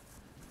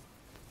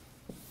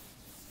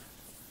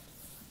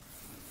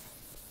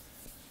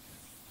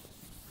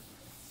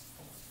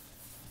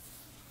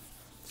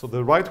 So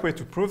the right way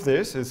to prove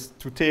this is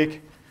to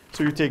take,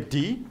 so you take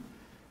D,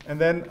 and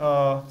then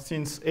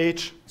since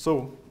H,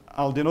 so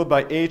I'll denote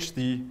by H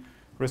the,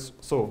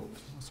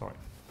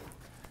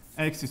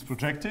 X is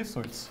projective, so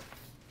it's,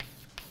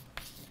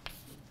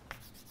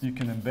 you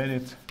can embed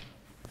it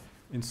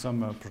in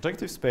some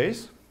projective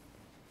space.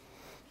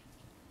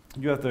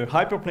 You have the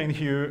hyperplane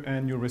here,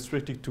 and you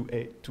restrict it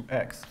to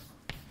X.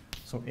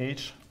 So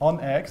H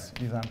on X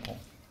is ample.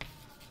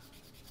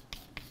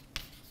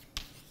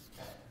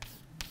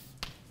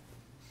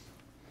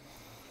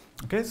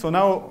 Okay, so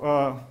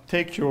now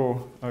take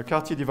your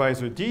Cartier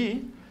divisor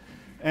D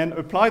and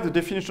apply the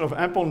definition of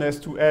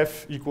ampleness to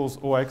F equals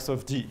OX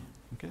of D.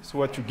 Okay, so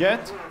what you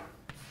get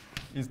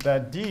is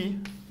that D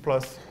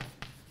plus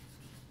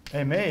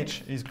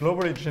MH is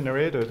globally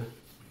generated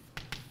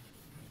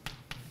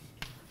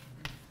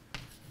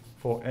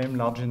for M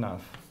large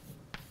enough,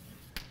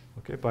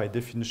 okay, by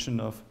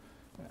definition of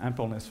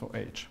ampleness for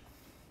H.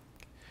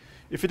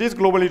 If it is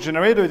globally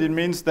generated, it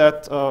means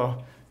that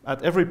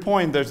at every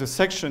point there's a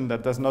section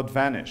that does not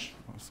vanish.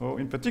 So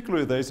in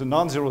particular, there is a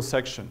non-zero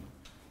section.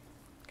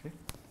 Okay?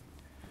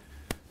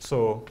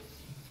 So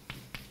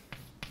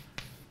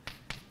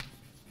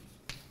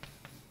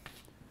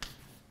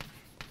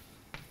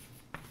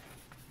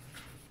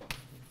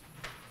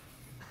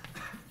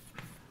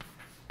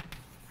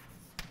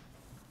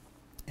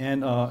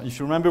and if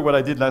you remember what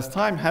I did last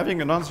time,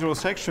 having a non-zero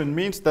section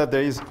means that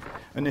there is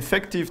an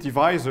effective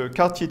divisor,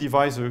 Cartier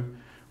divisor,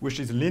 which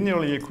is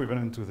linearly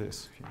equivalent to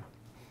this here.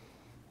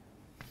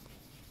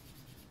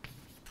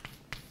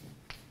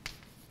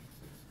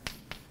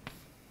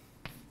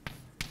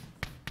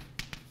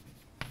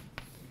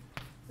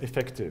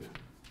 Effective.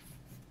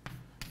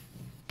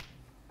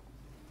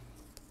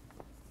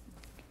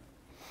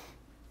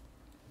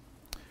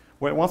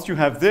 Well, once you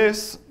have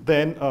this,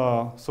 then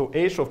so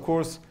H, of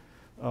course,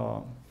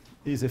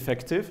 is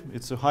effective.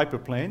 It's a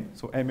hyperplane,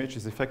 so MH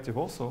is effective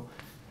also,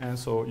 and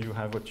so you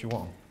have what you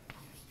want.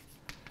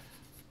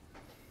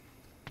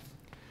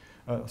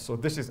 So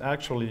this is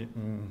actually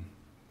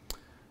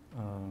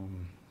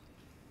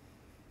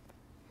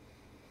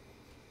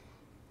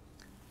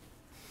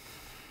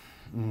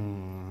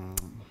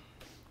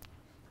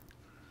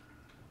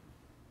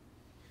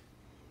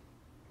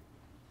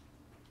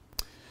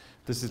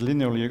this is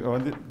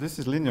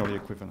linearly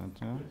equivalent,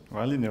 yeah?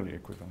 Well, linearly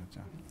equivalent,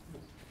 yeah.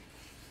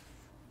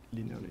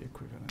 Linearly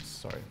equivalent,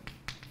 sorry.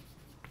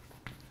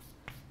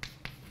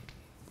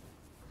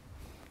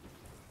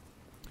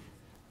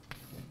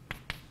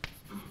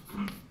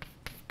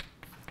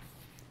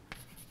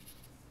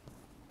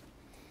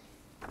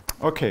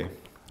 Okay.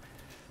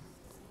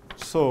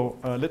 So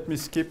let me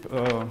skip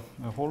a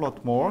whole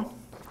lot more.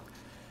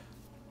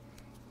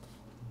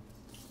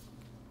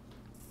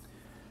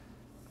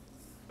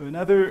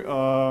 Another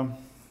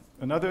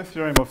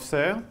theorem of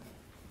Serre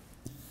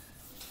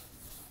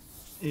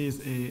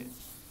is a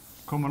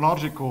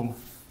cohomological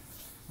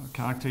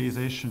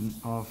characterization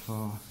of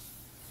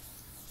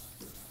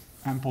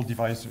ample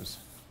divisors.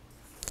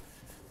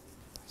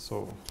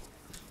 So,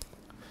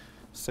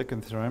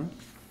 second theorem.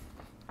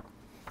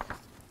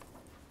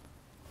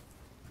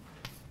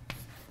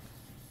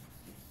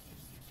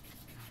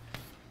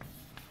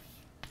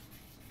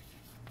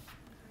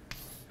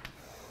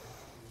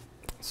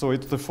 So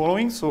it's the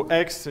following. So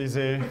X is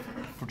a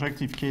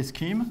projective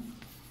K-scheme.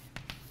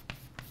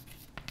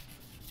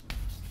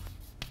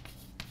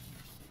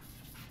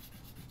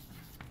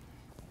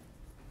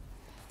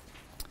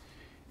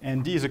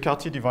 And D is a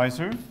Cartier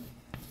divisor.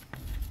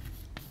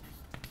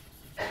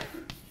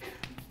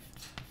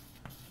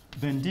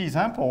 Then D is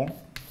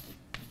ample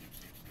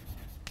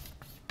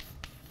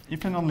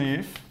if and only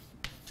if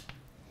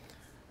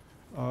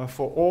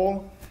for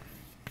all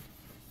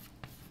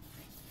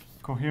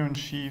coherent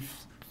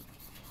sheaves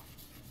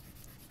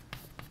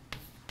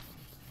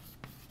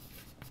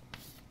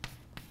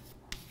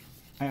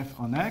F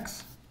on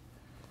X,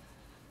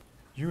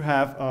 you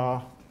have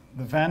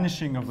the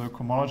vanishing of the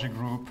cohomology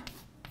group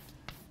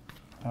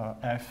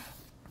F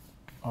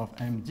of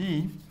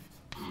MD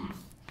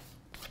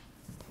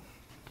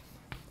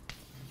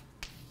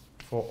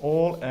for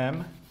all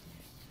M,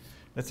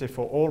 let's say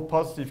for all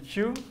positive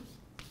Q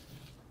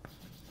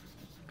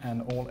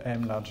and all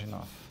M large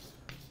enough.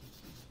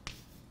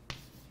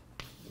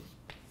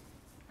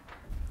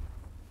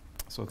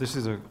 So this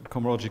is a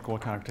cohomological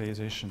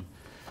characterization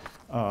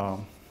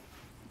of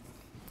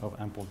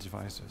ample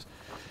divisors.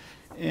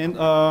 And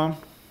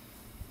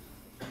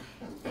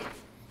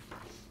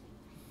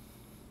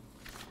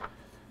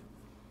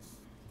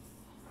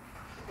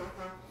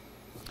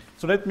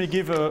so let me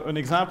give an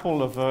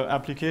example of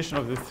application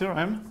of the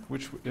theorem,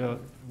 which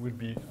would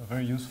be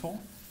very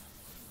useful.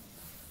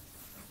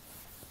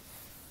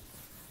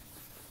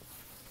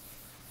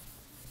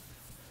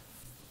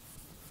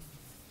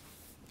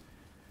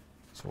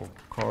 So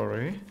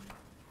corollary.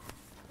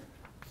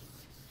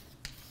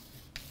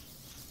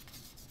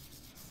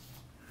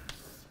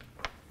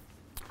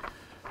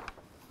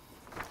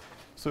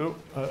 So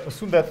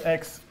assume that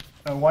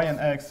y and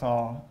x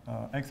are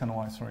x and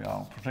y, sorry,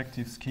 are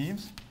projective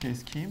schemes, K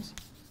schemes.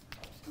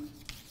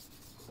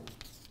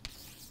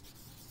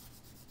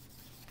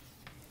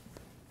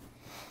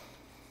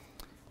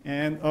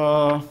 And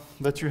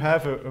that you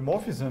have a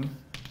morphism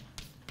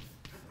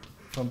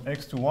from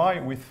x to y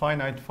with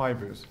finite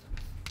fibers.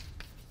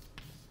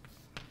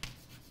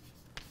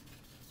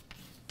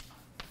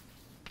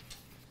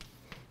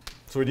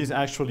 So it is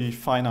actually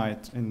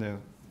finite in the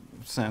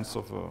sense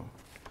of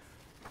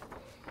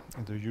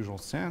in the usual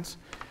sense.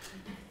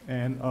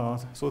 And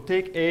so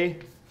take A,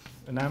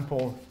 an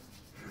ample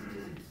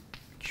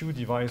Q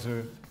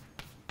divisor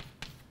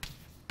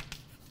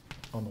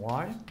on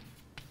Y.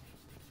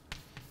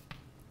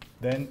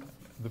 Then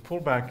the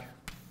pullback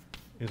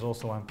is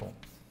also ample.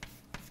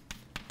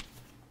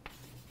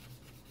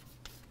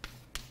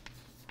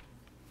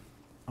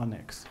 On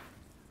X.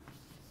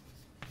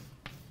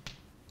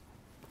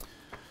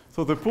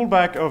 So the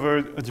pullback of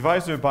a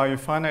divisor by a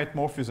finite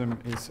morphism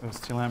is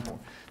still ample.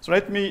 So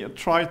let me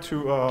try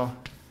to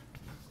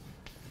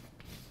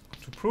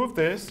prove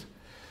this.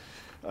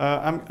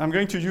 I'm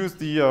going to use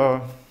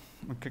the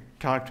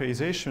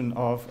characterization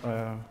of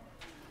a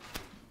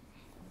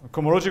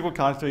cohomological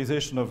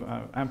characterization of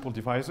ample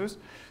divisors.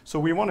 So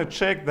we want to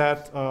check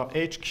that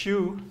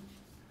HQ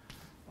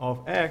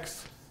of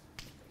X,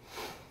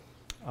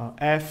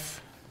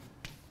 F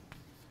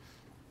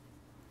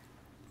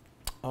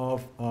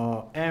of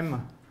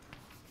M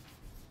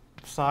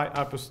psi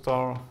upper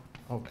star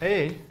of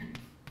A,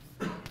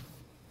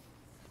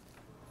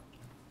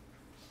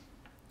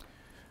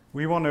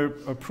 we want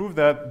to prove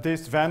that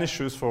this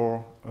vanishes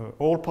for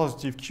all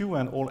positive Q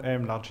and all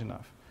M large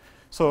enough.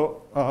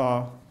 So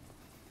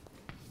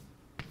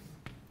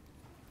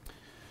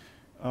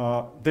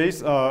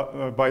this,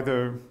 by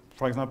the,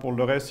 for example,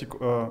 the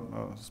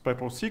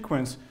spectral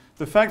sequence,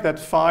 the fact that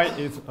phi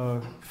is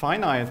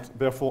finite,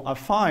 therefore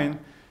affine,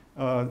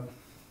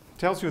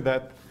 tells you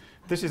that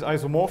this is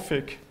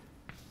isomorphic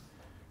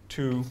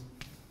to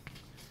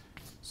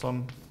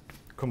some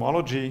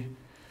cohomology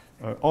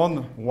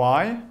on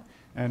Y.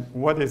 And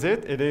what is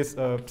it? It is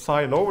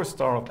psi lower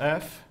star of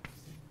F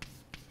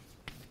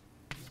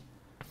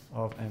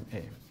of MA.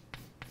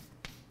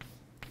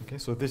 Okay,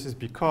 so this is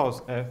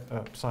because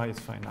psi is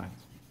finite.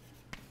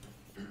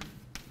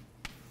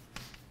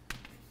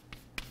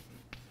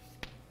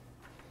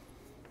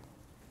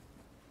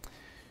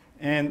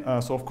 And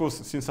so, of course,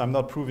 since I'm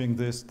not proving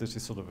this, this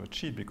is sort of a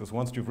cheat, because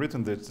once you've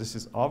written this, this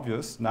is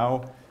obvious.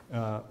 Now,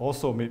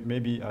 also,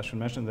 maybe I should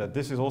mention that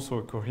this is also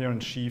a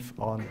coherent sheaf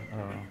on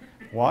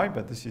Y,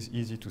 but this is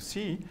easy to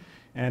see.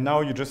 And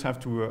now you just have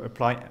to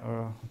apply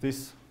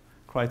this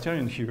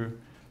criterion here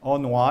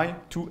on Y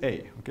to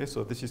A. Okay,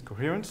 so this is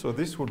coherent. So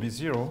this will be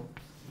 0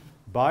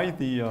 by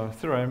the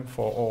theorem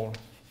for all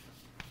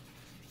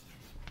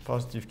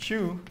positive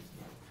Q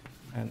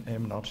and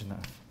M large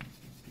enough.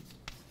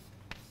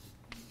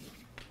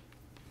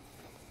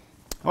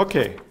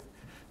 Okay,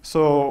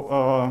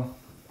 so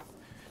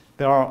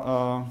there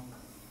are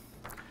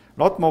a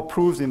lot more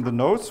proofs in the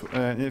notes.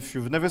 If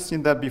you've never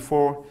seen that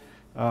before,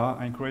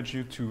 I encourage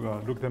you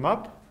to look them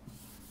up.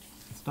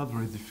 It's not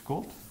very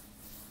difficult.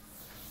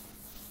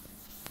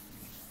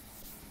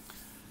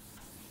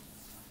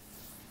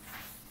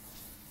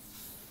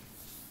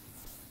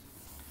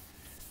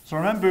 So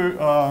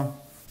remember,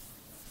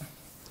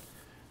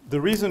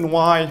 the reason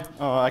why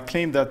I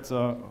claim that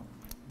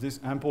these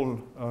ample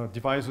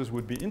divisors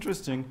would be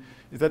interesting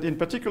is that in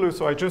particular,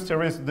 so I just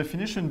erased the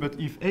definition, but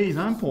if A is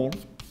ample,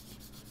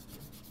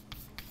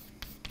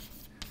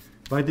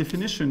 by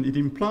definition, it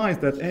implies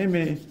that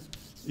MA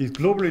is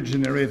globally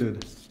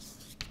generated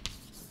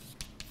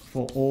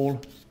for all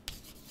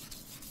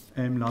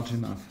M large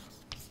enough.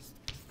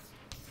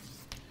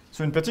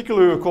 So in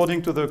particular,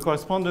 according to the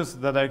correspondence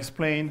that I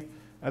explained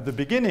at the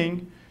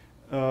beginning,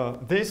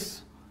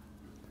 this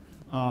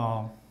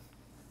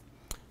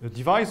the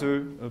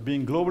divisor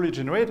being globally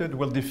generated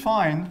will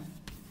define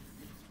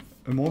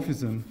a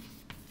morphism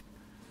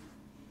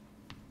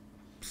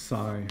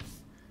psi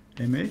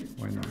MA,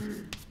 why not,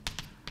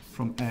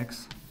 from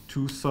X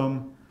to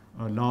some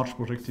a large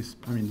projective,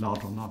 I mean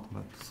large or not,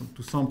 but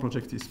to some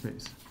projective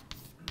space.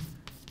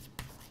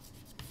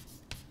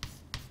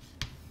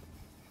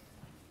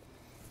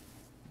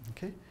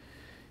 Okay,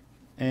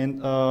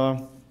 and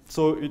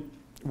so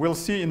we'll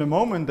see in a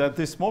moment that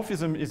this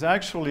morphism is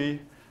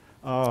actually,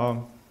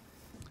 so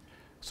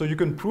you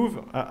can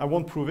prove, I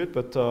won't prove it,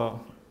 but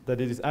that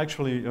it is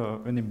actually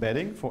an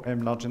embedding for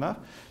M large enough,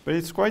 but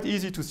it's quite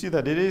easy to see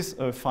that it is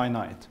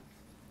finite.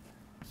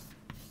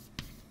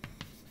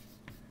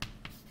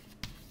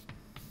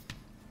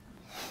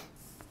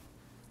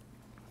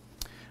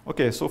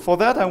 Okay, so for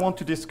that I want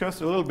to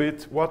discuss a little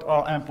bit what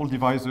are ample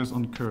divisors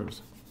on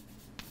curves.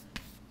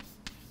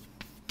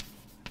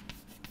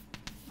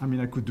 I mean,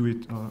 I could do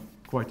it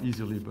quite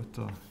easily, but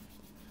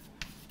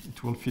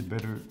it will fit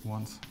better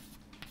once.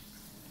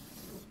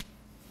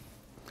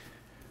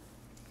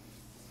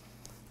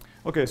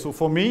 Okay, so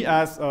for me,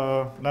 as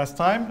last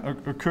time,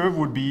 a curve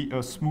would be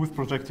a smooth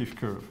projective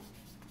curve.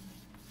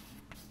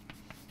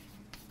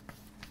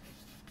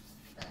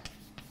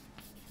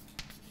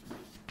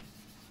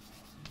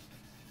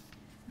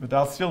 But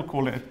I'll still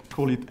call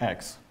it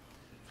X,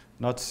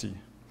 not C.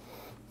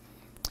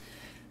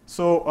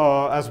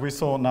 So as we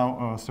saw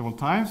now several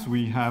times,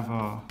 we have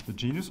the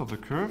genus of the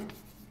curve,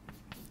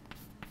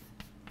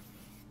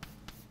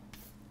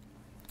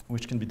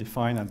 which can be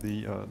defined at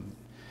the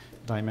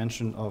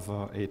dimension of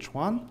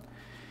H1.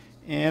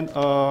 And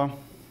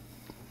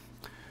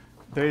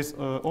there is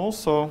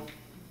also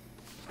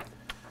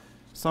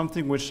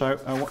something which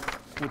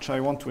I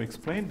want to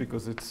explain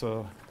because it's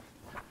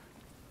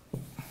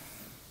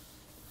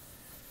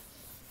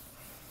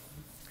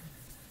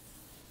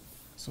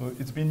so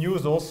it's been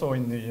used also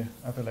in the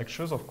other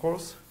lectures, of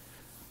course.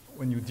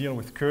 When you deal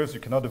with curves, you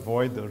cannot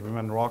avoid the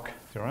Riemann-Roch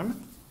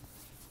theorem.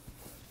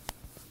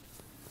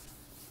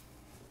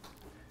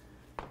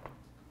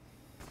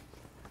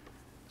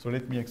 So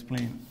let me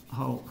explain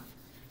how.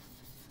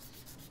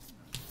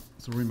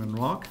 So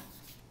Riemann-Roch.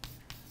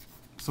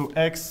 So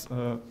X,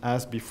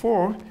 as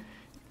before,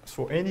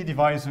 for any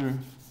divisor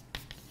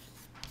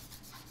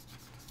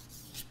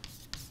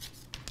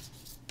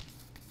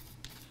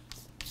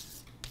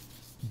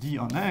D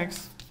on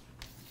X,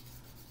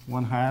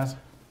 one has,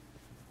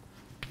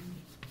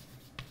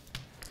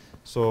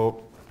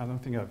 so I don't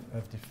think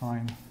I've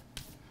defined,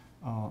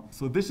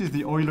 so this is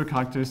the Euler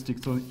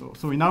characteristic.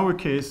 So in our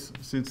case,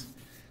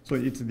 so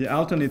it's the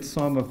alternate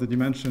sum of the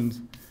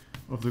dimensions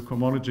of the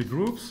cohomology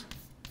groups,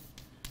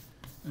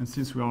 and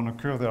since we are on a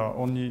curve, there are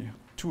only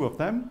two of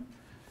them.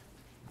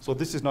 So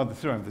this is not the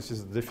theorem, this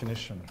is the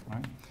definition,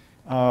 right?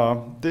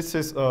 This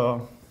is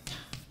the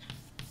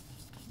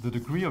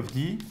degree of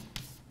D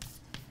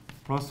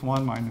plus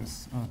 1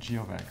 minus g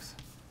of x,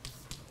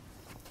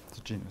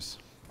 the genus.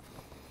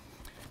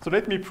 So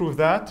let me prove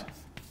that.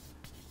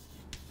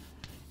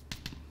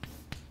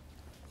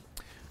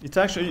 It's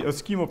actually a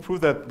scheme of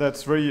proof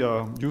that's very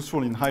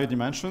useful in higher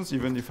dimensions,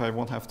 even if I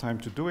won't have time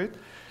to do it.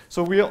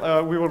 So we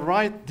will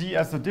write D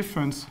as the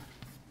difference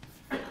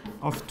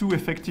of two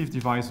effective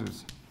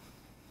divisors.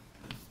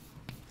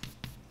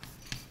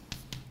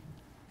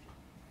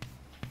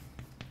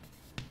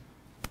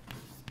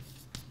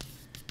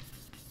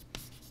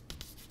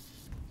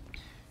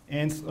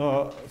 And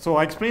so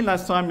I explained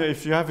last time that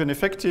if you have an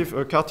effective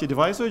Cartier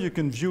divisor, you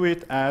can view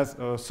it as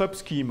a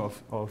subscheme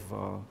of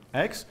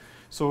X.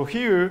 So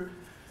here,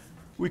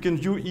 we can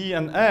view E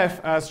and F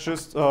as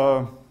just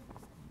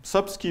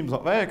subschemes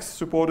of X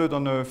supported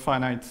on a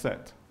finite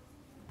set.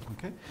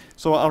 Okay?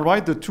 So I'll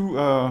write the two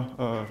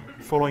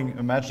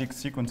following magic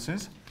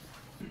sequences.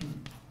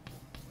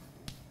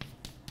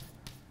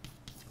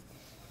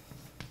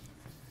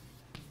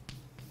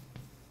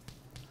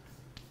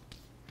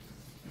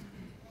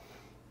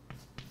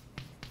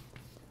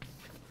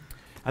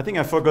 I think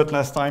I forgot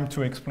last time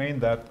to explain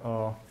that,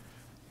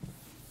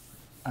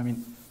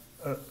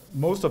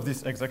 most of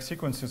these exact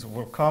sequences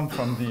will come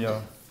from the,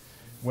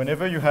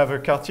 whenever you have a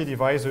Cartier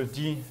divisor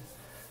D,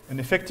 an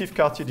effective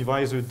Cartier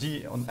divisor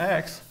D on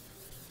X,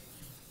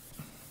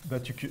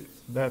 that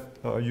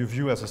you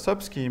view as a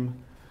subscheme,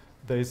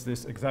 there is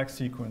this exact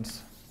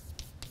sequence.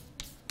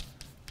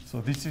 So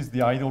this is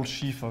the idle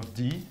sheaf of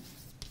D,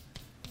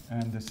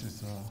 and this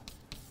is,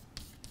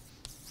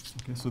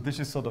 okay, so this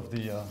is sort of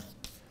the,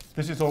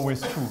 this is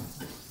always true,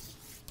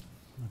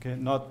 okay?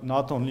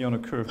 Not only on a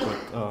curve,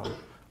 but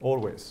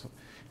always.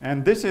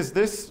 And this is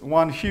this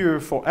one here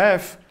for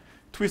F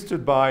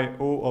twisted by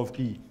O of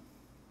E,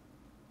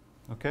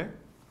 okay?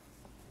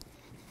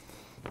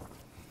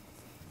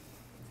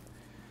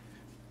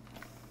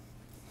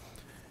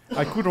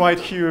 I could write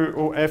here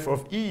OF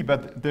of E,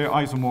 but they're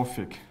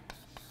isomorphic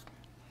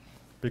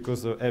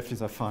because the F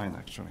is affine,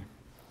 actually.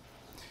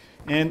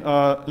 And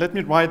let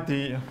me write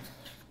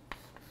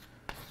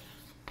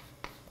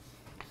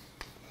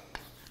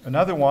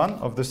another one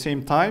of the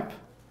same type.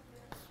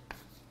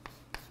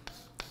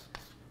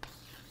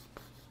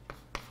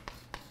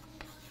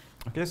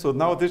 Okay, so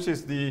now this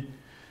is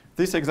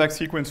this exact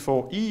sequence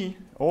for E,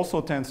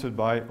 also tensored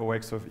by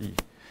OX of E.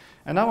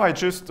 And now I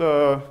just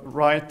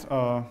write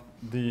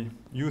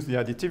use the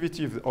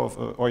additivity of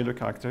Euler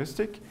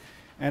characteristic,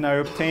 and I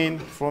obtain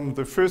from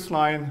the first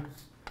line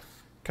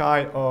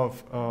chi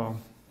of,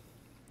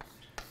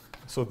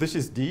 so this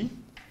is D.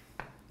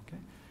 Okay.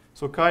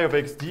 So chi of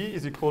xd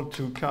is equal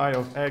to chi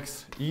of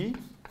xe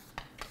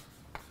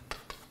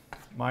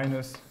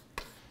minus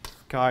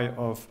chi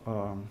of,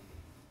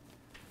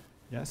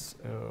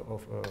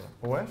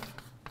 OF.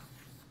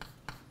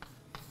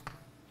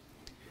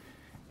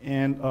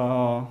 And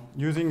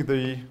using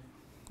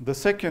the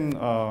second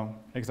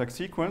exact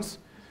sequence,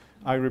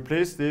 I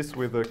replace this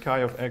with a chi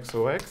of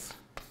xox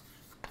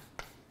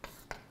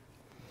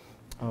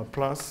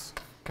plus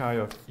chi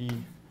of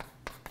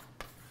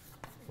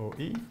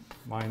eoe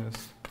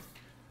minus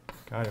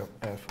chi of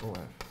fof.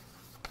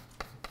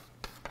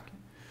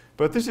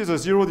 But this is a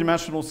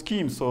zero-dimensional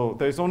scheme, so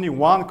there is only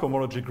one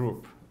cohomology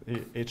group,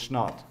 H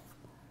naught.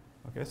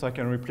 Okay, so I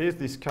can replace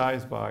these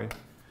chi's by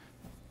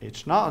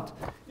H naught.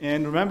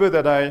 And remember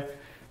that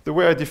the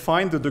way I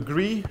defined the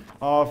degree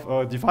of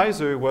a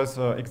divisor was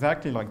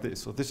exactly like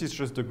this. So this is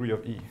just degree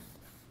of E.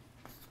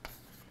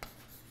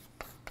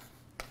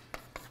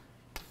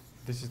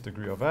 This is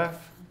degree of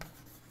F.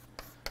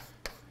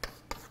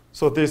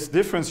 So this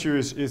difference here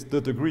is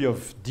the degree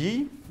of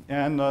D.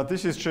 And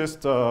this is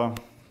just, so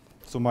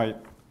my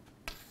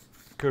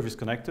curve is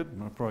connected.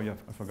 Probably I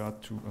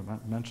forgot to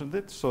mention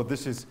it. So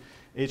this is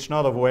H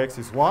naught of OX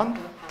is 1.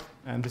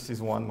 And this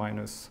is 1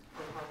 minus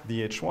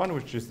the H1,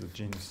 which is the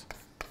genus.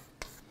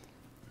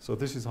 So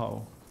this is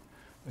how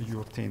you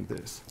obtain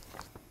this.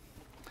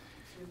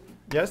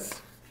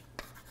 Yes?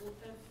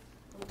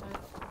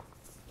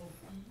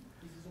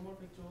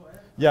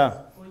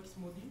 Yeah.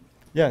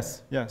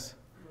 Yes, yes.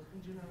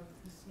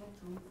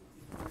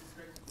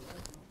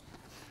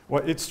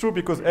 Well, it's true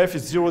because F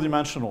is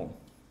zero-dimensional.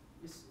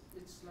 It's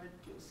like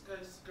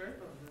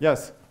skyscraper.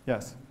 Yes,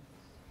 yes.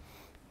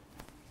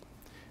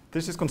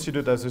 This is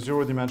considered as a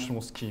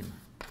zero-dimensional scheme.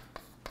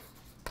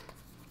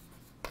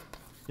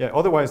 Yeah,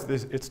 otherwise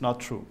it's not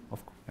true.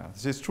 Yeah,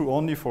 this is true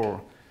only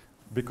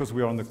because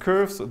we are on the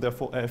curve, so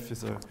therefore F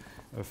is a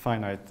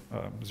finite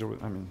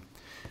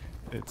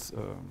it's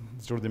a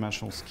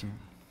zero-dimensional scheme.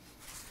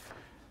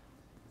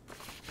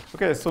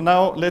 Okay, so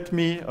now let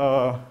me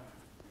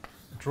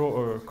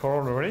draw a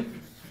corollary.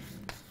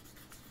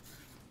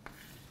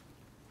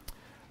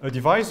 A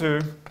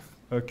divisor,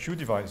 a Q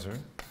divisor,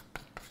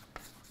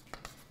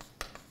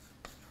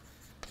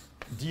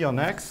 D on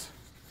X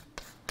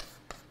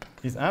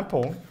is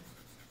ample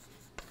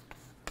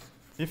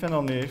if and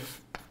only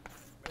if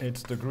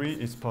its degree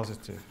is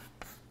positive.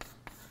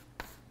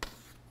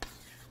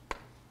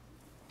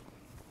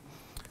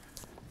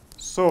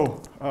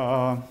 So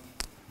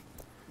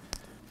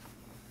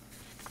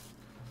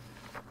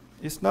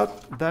it's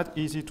not that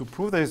easy to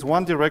prove. There is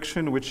one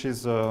direction which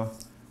is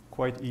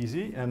quite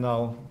easy, and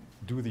I'll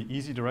do the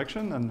easy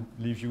direction and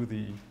leave you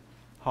the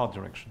hard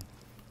direction.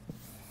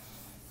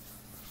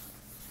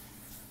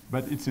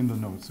 But it's in the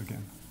notes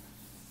again.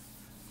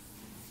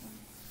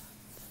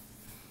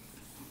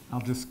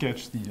 I'll just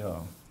sketch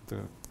the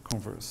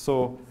converse.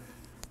 So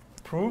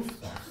proof.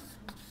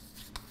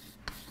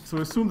 So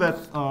assume that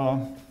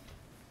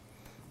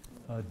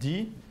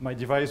D, my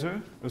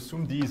divisor,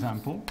 assume D is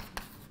ample.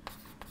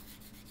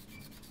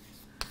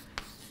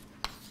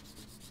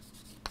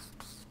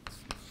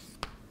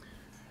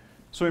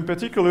 So in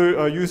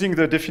particular, using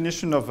the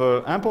definition of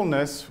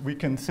ampleness, we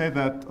can say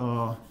that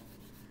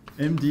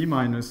MD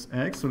minus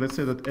X, so let's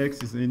say that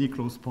X is any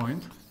closed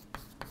point.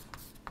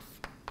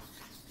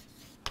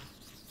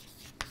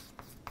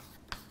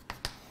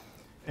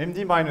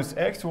 MD minus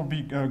X will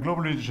be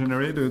globally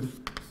generated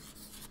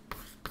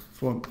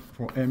for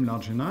M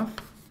large enough.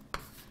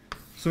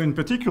 So in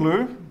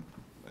particular,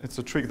 it's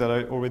a trick that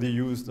I already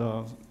used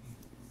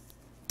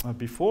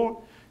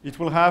before. It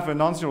will have a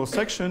non-zero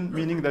section,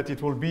 meaning that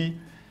it will be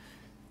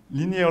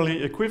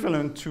linearly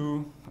equivalent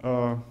to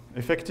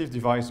effective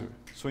divisor.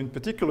 So in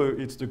particular,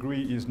 its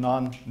degree is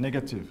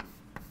non-negative.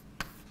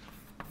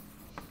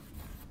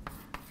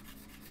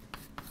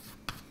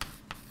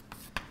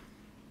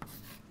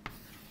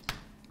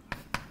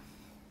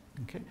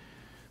 Okay.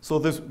 So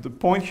the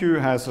point here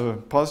has a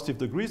positive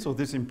degree, so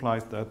this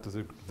implies that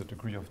the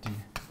degree of D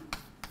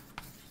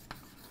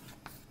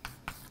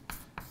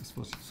is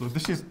positive. So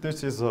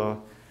this is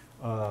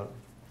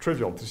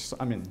trivial.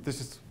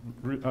 This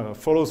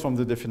follows from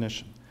the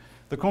definition.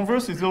 The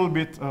converse is a little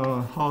bit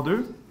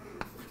harder,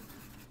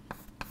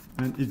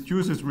 and it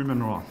uses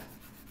Riemann-Roch.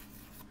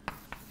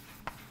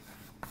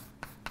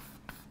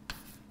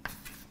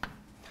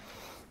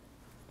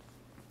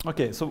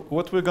 Okay, so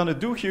what we're going to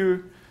do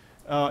here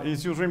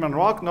is use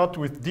Riemann-Roch, not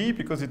with D,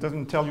 because it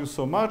doesn't tell you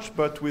so much,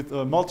 but with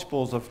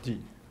multiples of D.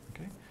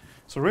 Okay?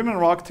 So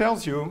Riemann-Roch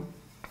tells you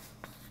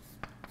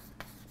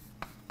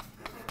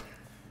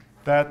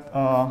that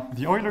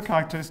the Euler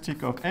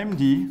characteristic of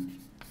MD,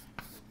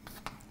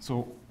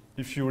 so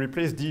if you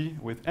replace D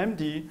with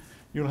MD,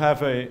 you'll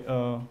have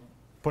a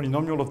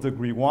polynomial of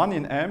degree 1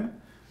 in M,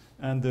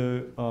 and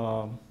the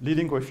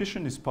leading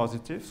coefficient is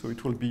positive, so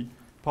it will be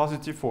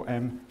positive for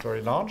M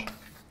very large.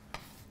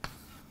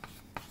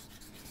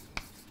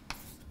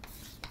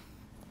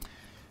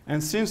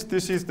 And since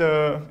this is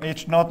the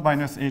H0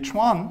 minus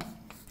H1,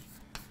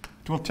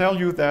 it will tell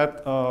you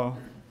that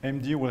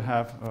MD will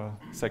have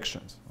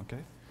sections, okay?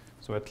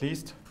 So at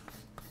least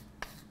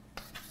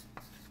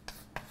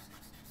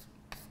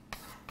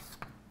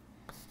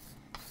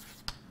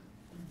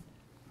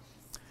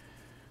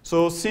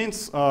so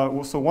since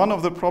so one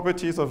of the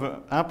properties of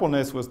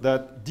ampleness was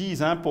that D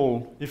is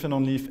ample if and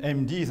only if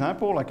MD is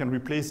ample, I can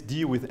replace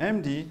D with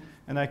MD,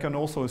 and I can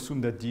also assume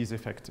that D is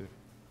effective.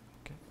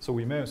 Okay? So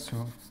we may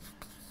assume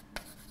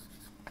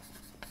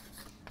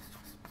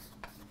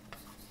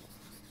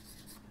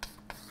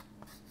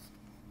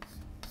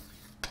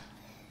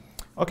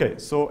okay,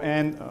 so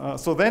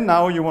so then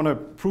now you want to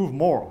prove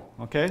more,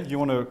 okay? You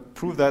want to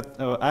prove that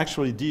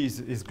actually D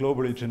is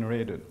globally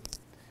generated.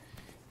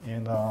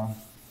 And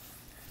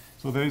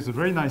so there is a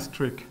very nice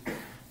trick.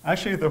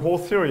 Actually, the whole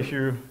theory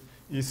here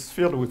is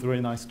filled with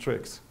very nice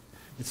tricks.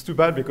 It's too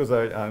bad because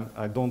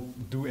I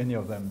don't do any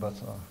of them, but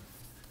sorry,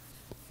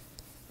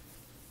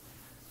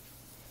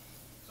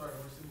 we're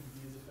assuming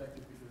D is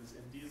effective because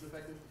MD is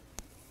effective?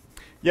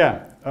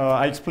 yeah,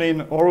 I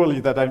explained orally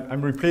that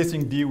I'm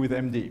replacing D with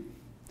MD.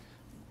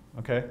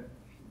 Okay?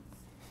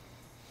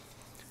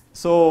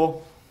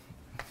 So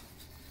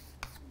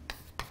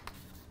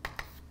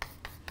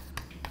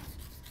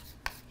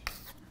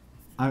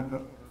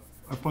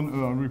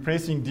upon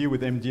replacing D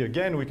with MD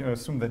again, we can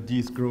assume that D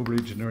is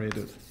globally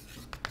generated.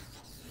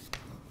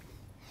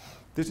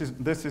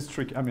 This is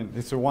tricky. I mean,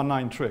 it's a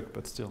one-line trick,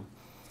 but still.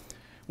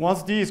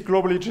 Once D is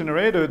globally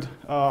generated,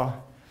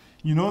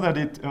 you know that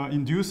it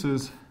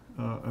induces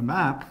a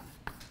map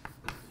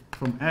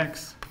from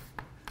X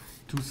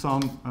to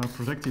some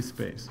projective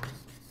space.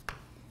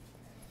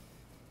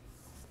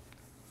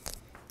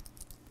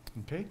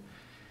 Okay?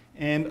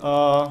 And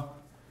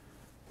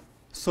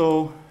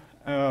so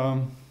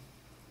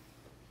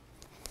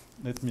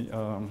let me,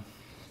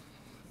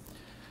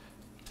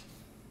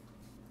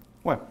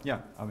 well, yeah,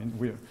 I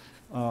mean,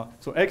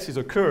 so X is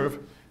a curve,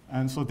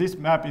 and so this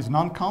map is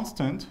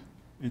non-constant.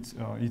 It's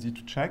easy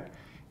to check.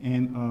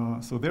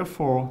 And so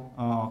therefore,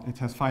 it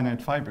has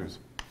finite fibers.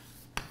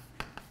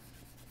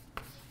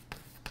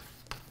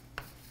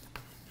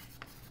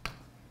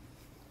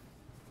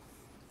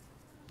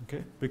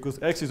 Okay?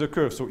 Because X is a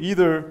curve. So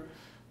either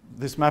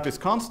this map is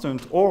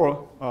constant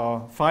or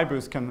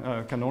fibers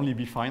can only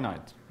be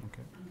finite.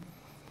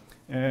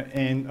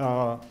 Okay?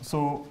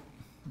 So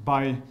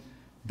by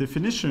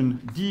definition,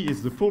 D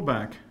is the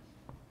pullback,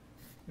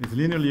 is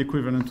linearly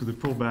equivalent to the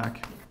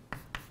pullback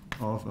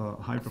of a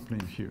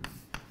hyperplane here.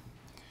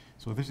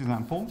 So this is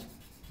ample.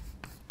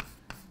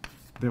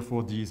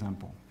 Therefore, D is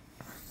ample.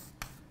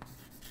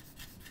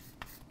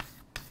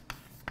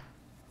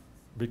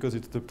 Because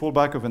it's the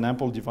pullback of an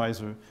ample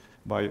divisor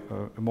by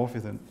a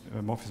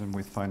morphism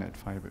with finite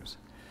fibers.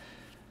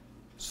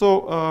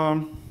 So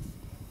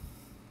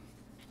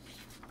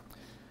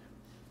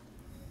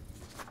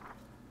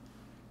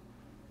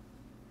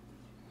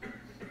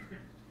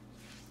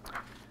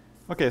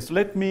okay, so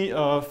let me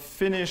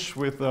finish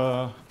with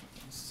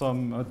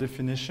some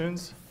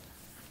definitions.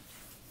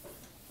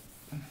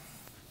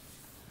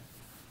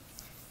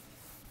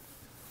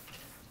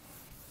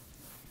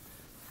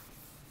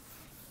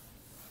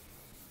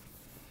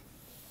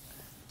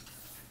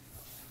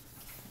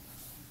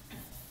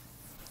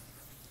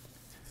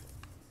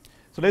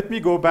 So let me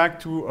go back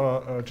to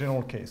a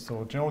general case.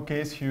 So general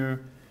case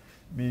here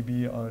may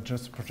be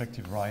just a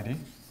projective variety.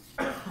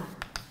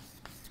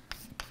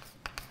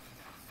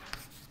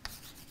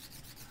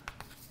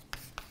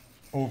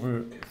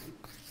 Over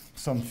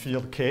some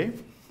field K.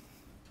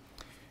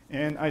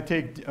 And I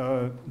take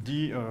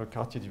D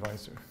Cartier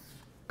divisor.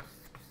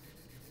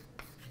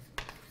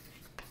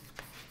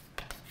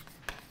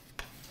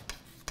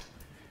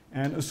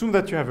 And assume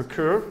that you have a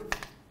curve.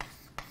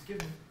 Excuse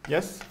me.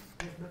 Yes?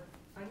 Yeah, but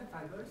finite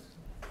fibers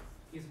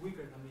is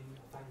weaker than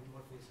finite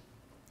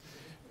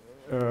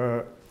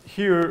morphism.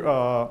 Here,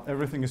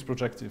 everything is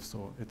projective,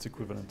 so it's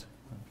equivalent.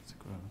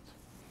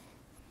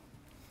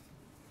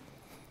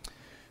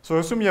 So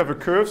assume you have a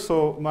curve,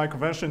 so my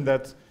convention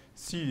that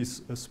C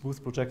is a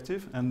smooth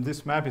projective, and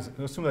this map is,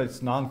 assume that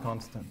it's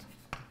non-constant.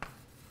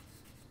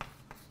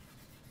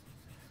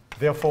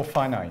 Therefore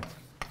finite.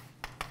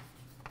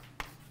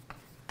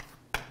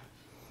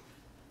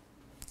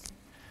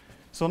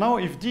 So now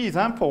if D is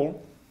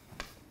ample,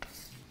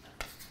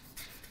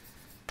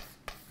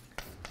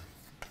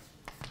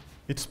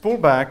 its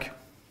pullback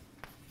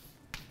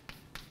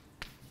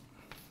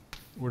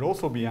will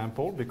also be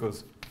ample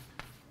because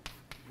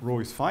rho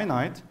is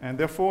finite, and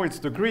therefore its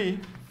degree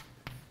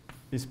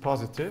is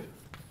positive.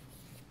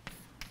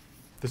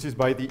 This is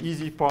by the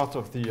easy part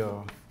of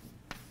the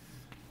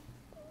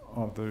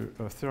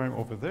theorem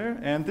over there,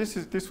 and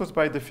this was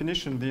by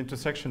definition the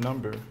intersection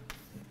number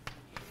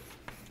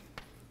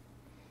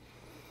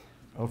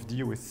of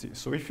D with C.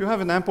 So if you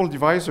have an ample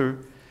divisor,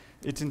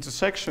 its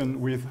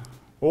intersection with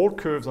all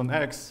curves on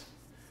X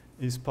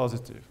is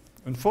positive.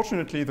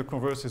 Unfortunately, the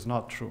converse is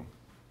not true.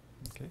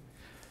 Okay?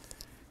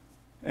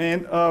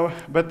 And,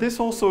 but this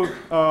also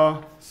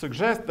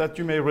suggests that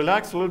you may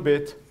relax a little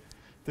bit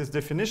this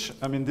definition,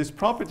 I mean this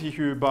property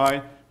here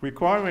by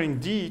requiring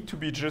D to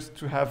be just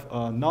to have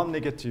a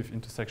non-negative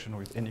intersection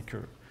with any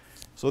curve.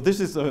 So this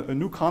is a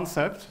new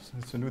concept,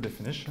 it's a new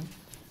definition.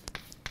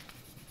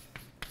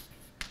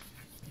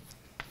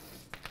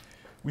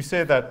 We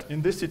say that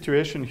in this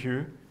situation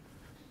here,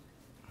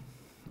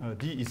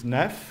 D is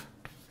nef,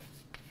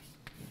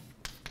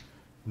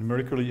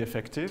 numerically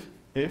effective,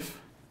 if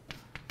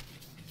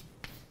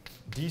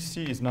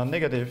DC is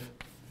non-negative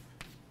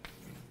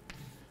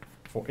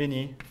for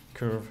any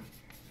curve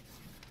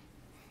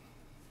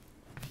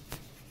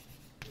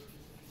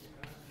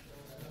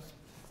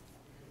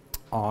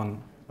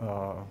on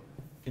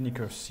any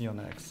curve C on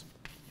X.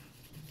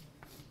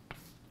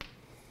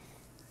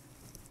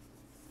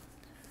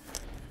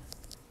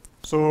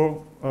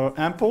 So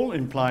ample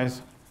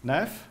implies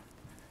nef,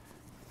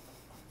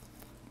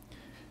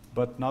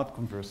 but not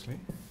conversely.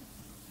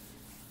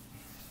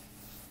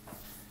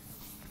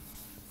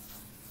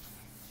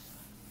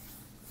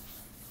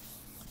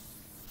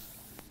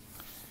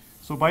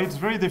 So by its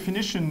very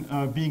definition,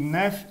 being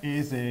nef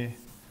is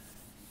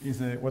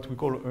what we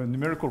call a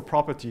numerical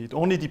property. It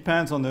only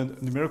depends on the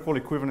numerical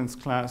equivalence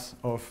class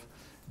of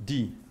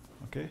D.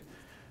 Okay?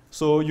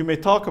 So you may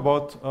talk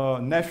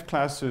about nef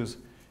classes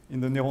in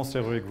the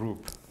Néron-Serrurier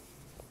group.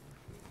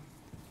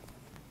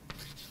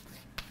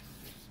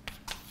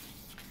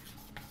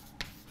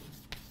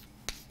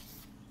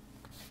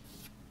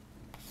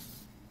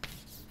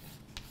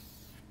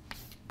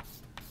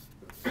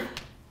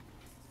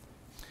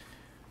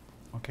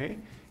 Okay,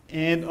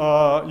 and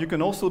you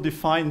can also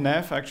define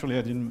nef. Actually,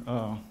 I didn't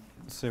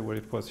say what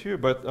it was here,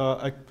 but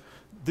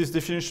this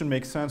definition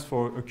makes sense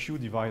for a Q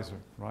divisor,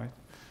 right?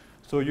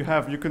 So you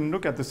can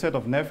look at the set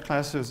of nef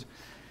classes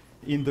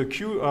in the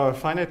Q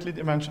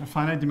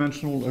finite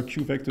dimensional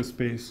Q vector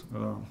space.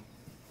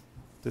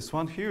 This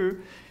one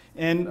here,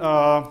 and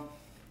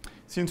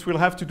since we'll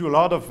have to do a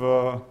lot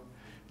of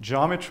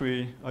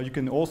geometry, you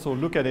can also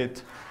look at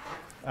it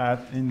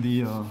in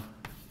the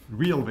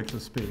real vector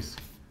space,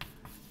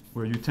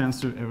 where you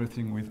tensor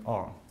everything with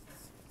R.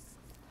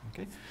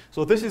 Okay?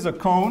 So this is a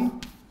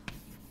cone.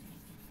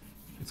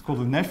 It's called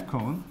a nef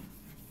cone.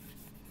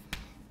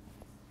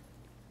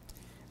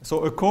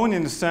 So a cone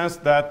in the sense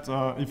that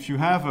if you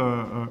have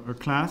a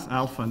class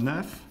alpha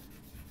nef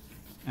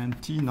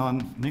and T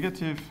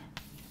non-negative,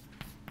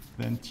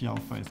 then T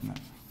alpha is nef.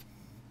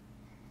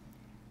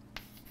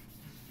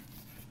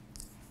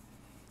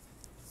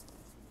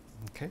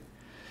 Okay.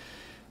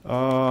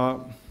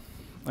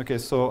 Okay,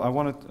 so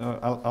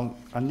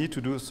I need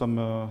to do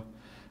some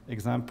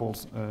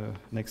examples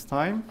next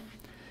time.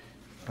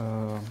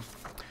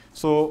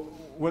 So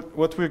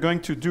what we're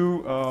going to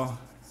do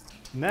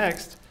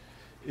next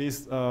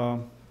is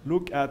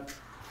look at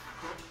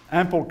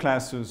ample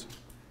classes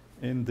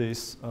in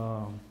this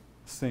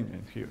thing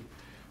in here.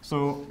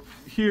 So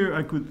here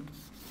I could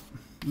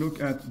look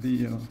at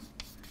the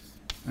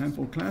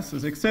ample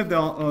classes, except there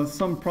are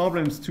some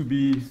problems to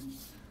be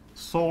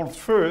solved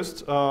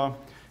first.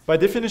 By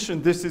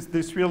definition,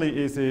 this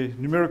really is a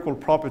numerical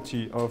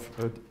property of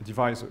a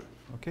divisor.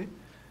 Okay?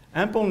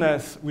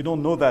 Ampleness, we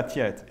don't know that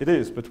yet. It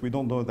is, but we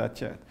don't know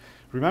that yet.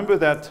 Remember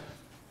that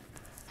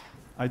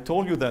I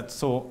told you that,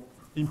 so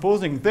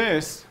imposing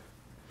this,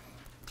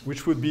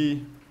 which would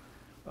be,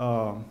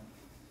 we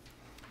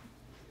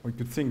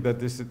could think that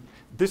this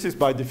is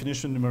by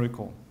definition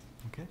numerical.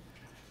 Okay?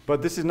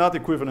 But this is not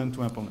equivalent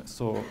to ampleness.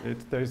 So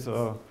there's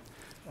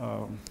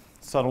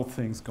subtle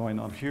things going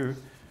on here,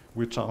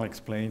 which I'll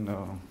explain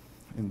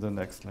in the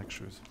next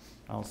lectures.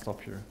 I'll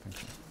stop here.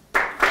 Thank you.